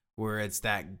movie, where it's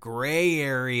that gray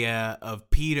area of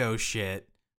pedo shit,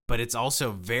 but it's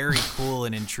also very cool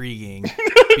and intriguing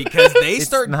because they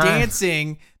start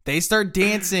dancing,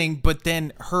 but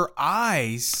then her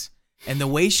eyes and the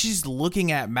way she's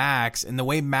looking at Max and the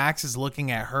way Max is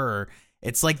looking at her,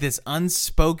 it's like this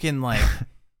unspoken, like,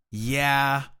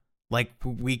 yeah, like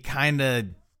we kind of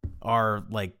are,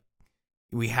 like,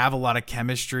 we have a lot of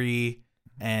chemistry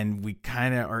and we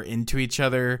kind of are into each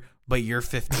other, but you're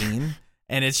 15.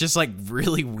 And it's just like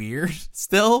really weird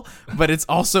still, but it's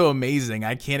also amazing.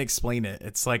 I can't explain it.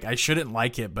 It's like I shouldn't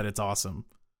like it, but it's awesome.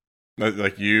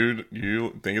 Like you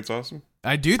think it's awesome?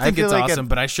 I do think it's like awesome,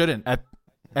 but I shouldn't.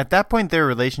 At that point, their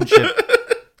relationship,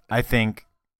 I think,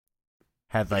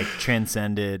 had like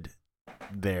transcended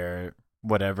their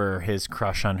whatever, his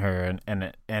crush on her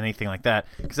and anything like that.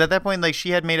 Because at that point, like,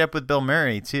 she had made up with Bill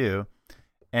Murray too,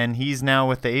 and he's now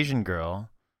with the Asian girl.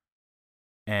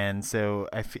 And so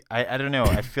I don't know.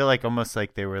 I feel like almost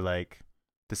like they were like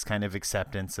this kind of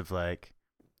acceptance of like,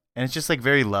 and it's just like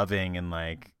very loving and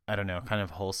like, I don't know, kind of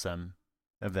wholesome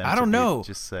of them. I don't know.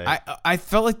 Just say I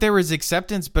felt like there was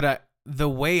acceptance, but the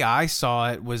way I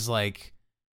saw it was like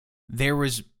there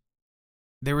was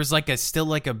like still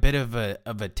like a bit of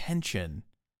a tension.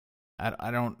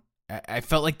 I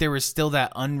felt like there was still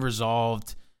that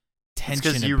unresolved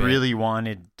tension. Because you really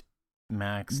wanted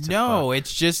Max to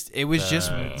it was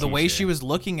just the way she was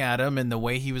looking at him and the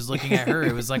way he was looking at her.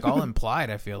 It was like all implied,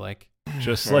 I feel like.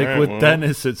 Just like with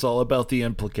Dennis, it's all about the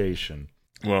implication.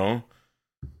 Well,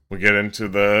 we get into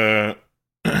the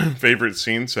favorite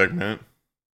scene segment.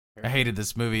 I hated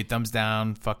this movie. Thumbs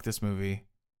down. Fuck this movie.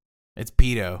 It's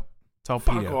pedo. It's all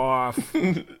pedo. Fuck off.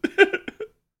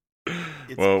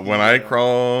 Well, when I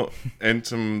crawl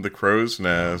into the crow's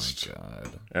nest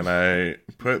and I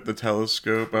put the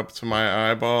telescope up to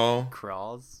my eyeball,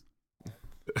 crawls.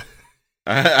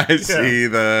 I see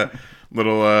the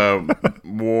little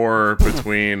war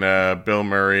between Bill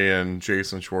Murray and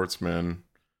Jason Schwartzman,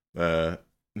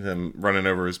 him running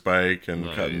over his bike and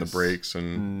cutting the brakes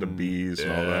and the bees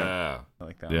and all that. I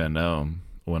like that. Yeah, no.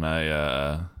 When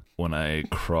I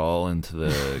crawl into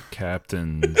the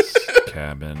captain's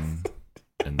cabin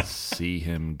and see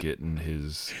him getting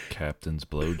his captain's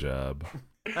blowjob.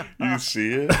 You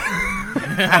see it?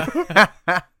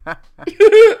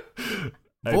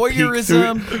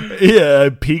 Voyeurism. I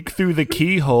peek through the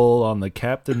keyhole on the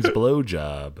captain's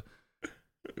blowjob.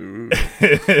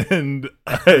 And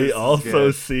I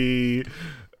also see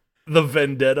the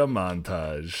Vendetta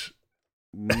montage.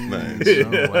 Nice.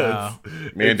 Oh, wow.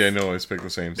 Me and Daniel always pick the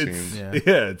same scenes. Yeah,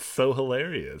 it's so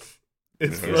hilarious.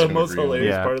 It's the most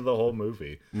hilarious part of the whole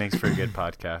movie. Makes for a good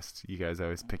podcast. You guys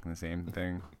always picking the same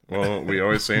thing. Well, we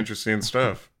always say interesting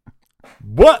stuff.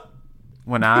 What?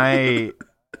 When I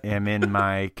am in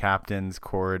my captain's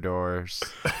corridors,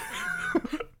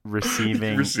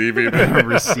 receiving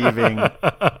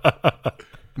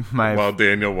my while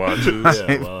Daniel watches.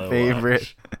 My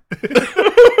favorite.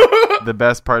 The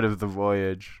best part of the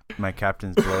voyage, my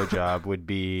captain's blowjob, would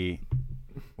be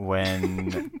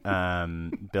when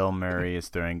Bill Murray is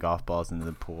throwing golf balls into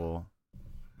the pool,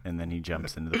 and then he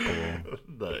jumps into the pool.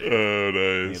 Nice. Oh,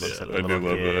 nice. I do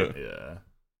love that. Yeah.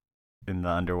 In the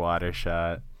underwater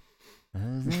shot.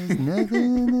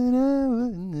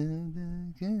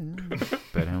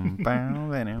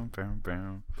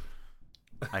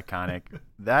 Iconic.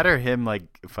 That or him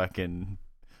like fucking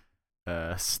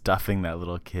stuffing that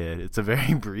little kid. It's a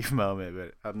very brief moment,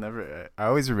 but I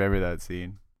always remember that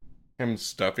scene. Him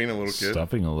stuffing a little kid?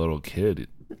 Stuffing a little kid.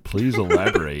 Please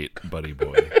elaborate, buddy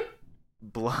boy.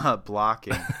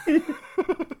 Blocking.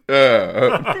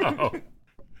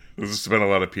 This has been a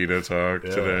lot of pedo talk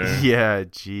today. Yeah,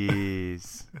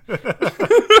 jeez.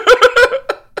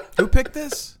 Who picked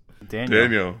this?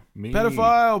 Daniel. Me.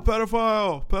 Pedophile.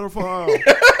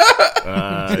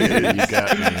 Yeah, you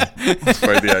got me.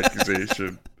 Despite the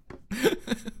accusation.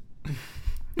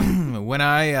 When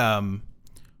I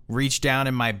reach down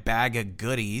in my bag of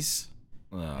goodies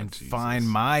and Jesus. find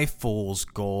my fool's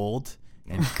gold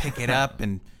and pick it up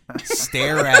and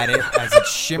stare at it as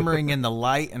it's shimmering in the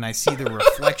light, and I see the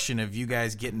reflection of you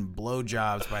guys getting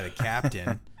blowjobs by the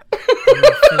captain.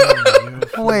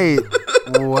 Wait,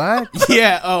 what?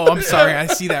 Yeah. Oh, I'm sorry. I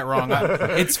see that wrong.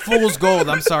 It's fool's gold.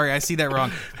 I'm sorry. I see that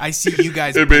wrong. I see you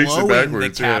guys It makes it blowing the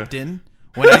backwards, yeah. captain.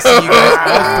 When I see you guys,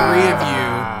 all three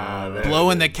of you,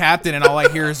 blowing the captain, and all I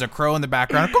hear is a crow in the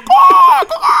background.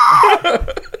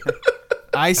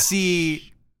 I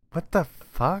see. What the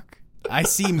fuck? I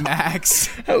see Max.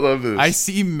 I love this. I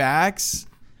see Max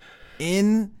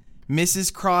in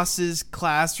Mrs. Cross's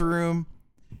classroom,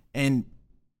 and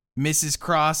Mrs.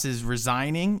 Cross is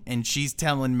resigning, and she's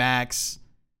telling Max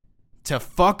to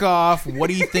fuck off. What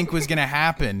do you think was gonna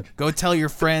happen? Go tell your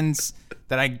friends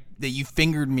that you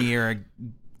fingered me, or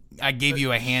I gave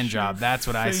you a hand job. That's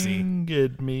what I see.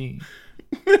 Fingered me.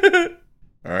 All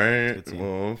right.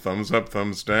 Well, thumbs up,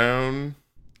 thumbs down.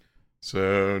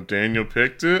 So Daniel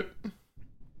picked it.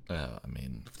 I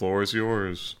mean, The floor is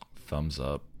yours. thumbs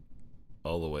up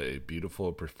all the way.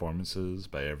 Beautiful performances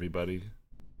by everybody.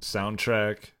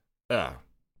 Soundtrack. Yeah.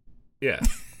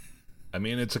 I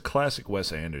mean, it's a classic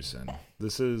Wes Anderson.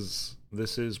 This is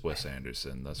Wes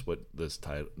Anderson. That's what this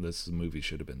movie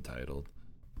should have been titled.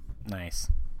 Nice.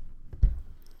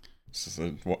 This is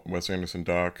a Wes Anderson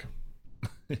doc.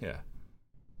 Yeah.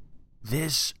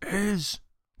 This is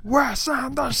Wes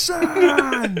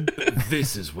Anderson.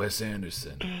 This is Wes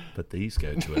Anderson. But these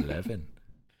go to 11.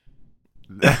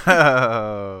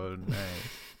 Oh, nice.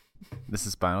 This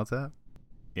is Spinal Tap?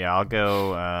 Yeah, I'll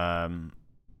go.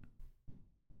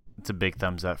 It's a big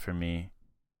thumbs up for me.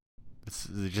 This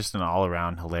is just an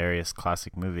all-around hilarious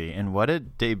classic movie. And what a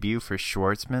debut for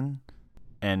Schwartzman.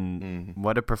 And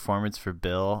what a performance for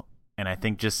Bill. And I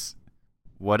think just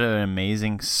what an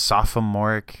amazing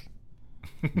sophomoric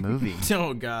movie.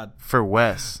 Oh, God. For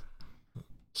Wes.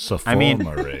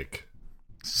 Sophomoric.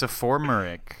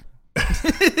 Sophomoric.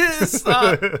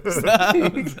 Stop.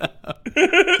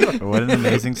 What an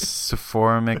amazing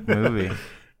sophomoric movie.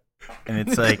 And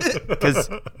it's like, because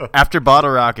after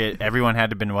Bottle Rocket, everyone had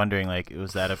to been wondering, like,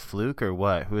 was that a fluke or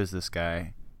what? Who is this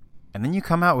guy? And then you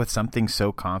come out with something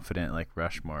so confident like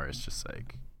Rushmore. It's just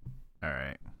like, all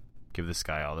right, give this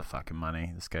guy all the fucking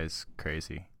money. This guy's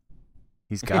crazy.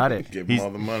 He's got it. Give him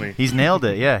all the money. He's nailed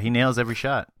it. Yeah, he nails every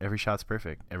shot. Every shot's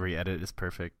perfect. Every edit is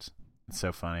perfect. It's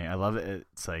so funny. I love it.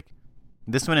 It's like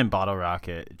this one in Bottle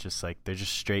Rocket. Just like they're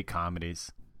just straight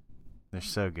comedies. They're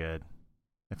so good.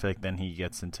 I feel like then he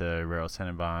gets into Royal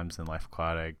Tenenbaums and Life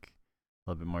Aquatic,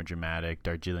 a little bit more dramatic.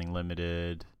 Darjeeling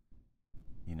Limited,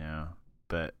 you know.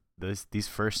 But these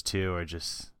first two are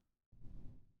just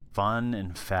fun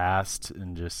and fast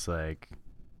and just like,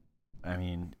 I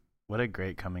mean, what a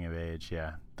great coming of age.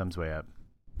 Yeah, thumbs way up.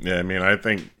 Yeah, I mean, I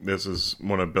think this is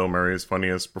one of Bill Murray's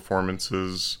funniest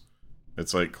performances.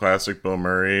 It's like classic Bill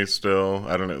Murray still.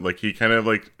 I don't know, like he kind of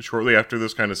like shortly after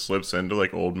this kind of slips into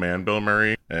like old man Bill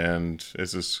Murray, and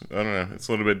it's just, I don't know, it's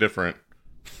a little bit different.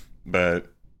 But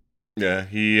yeah,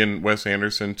 he and Wes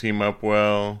Anderson team up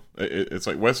well. It's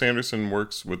like Wes Anderson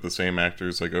works with the same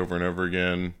actors like over and over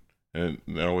again, and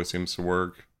that always seems to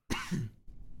work.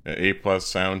 A+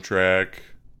 soundtrack.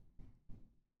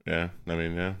 Yeah, I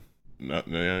mean, yeah.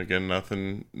 Again,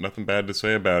 nothing bad to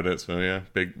say about it. So yeah,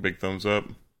 big thumbs up.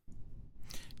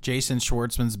 Jason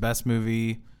Schwartzman's best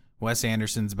movie. Wes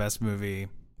Anderson's best movie.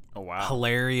 Oh wow,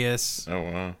 Hilarious.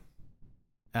 Oh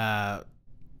wow.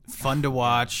 Fun to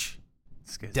watch.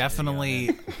 guy's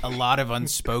Definitely a lot of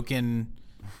unspoken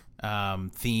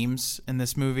themes in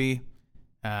this movie.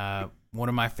 One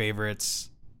of my favorites.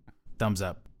 Thumbs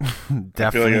up.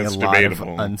 Definitely a it's lot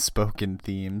debatable. of unspoken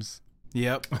themes.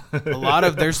 Yep. A lot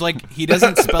of, there's like, he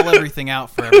doesn't spell everything out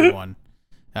for everyone.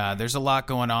 There's a lot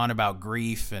going on about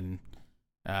grief and,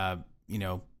 you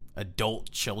know,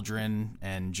 adult children,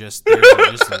 and just, there's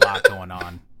just a lot going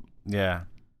on. Yeah.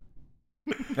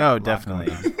 Oh,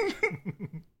 definitely.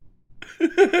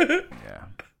 Yeah.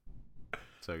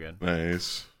 So good.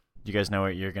 Nice. You guys know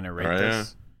what you're going to rate Oh, yeah.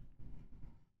 this?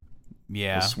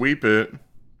 Yeah. Well, sweep it.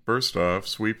 First off,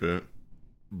 sweep it.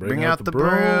 Bring out the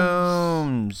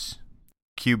brooms.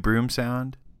 Cue broom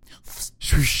sound.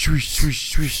 Swish, swish,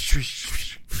 swish, swish,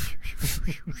 swish,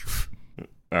 swish.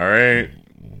 All right.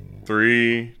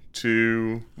 3,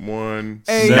 2, 1.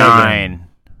 9.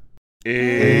 8.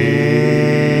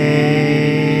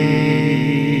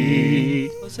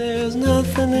 There's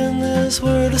nothing nothing in this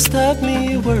world to stop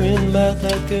me worrying about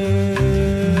that girl.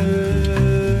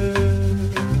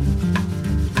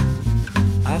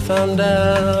 I found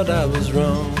out I was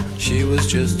wrong, she was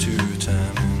just too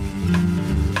timing.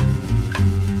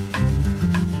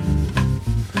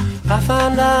 I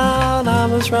found out I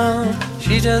was wrong,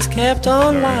 she just kept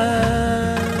on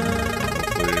lying.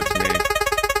 Hopefully it's me.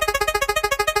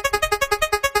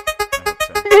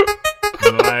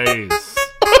 Nice.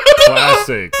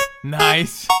 Classic.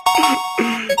 Nice.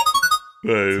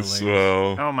 Nice.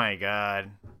 Well, Oh my god.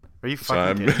 Are you so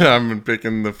fucking kidding? I'm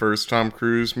picking the first Tom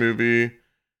Cruise movie.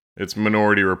 It's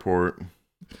Minority Report.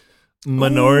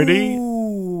 Minority?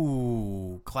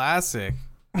 Ooh, classic.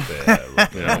 Yeah,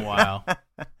 Been a while.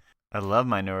 I love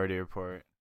Minority Report.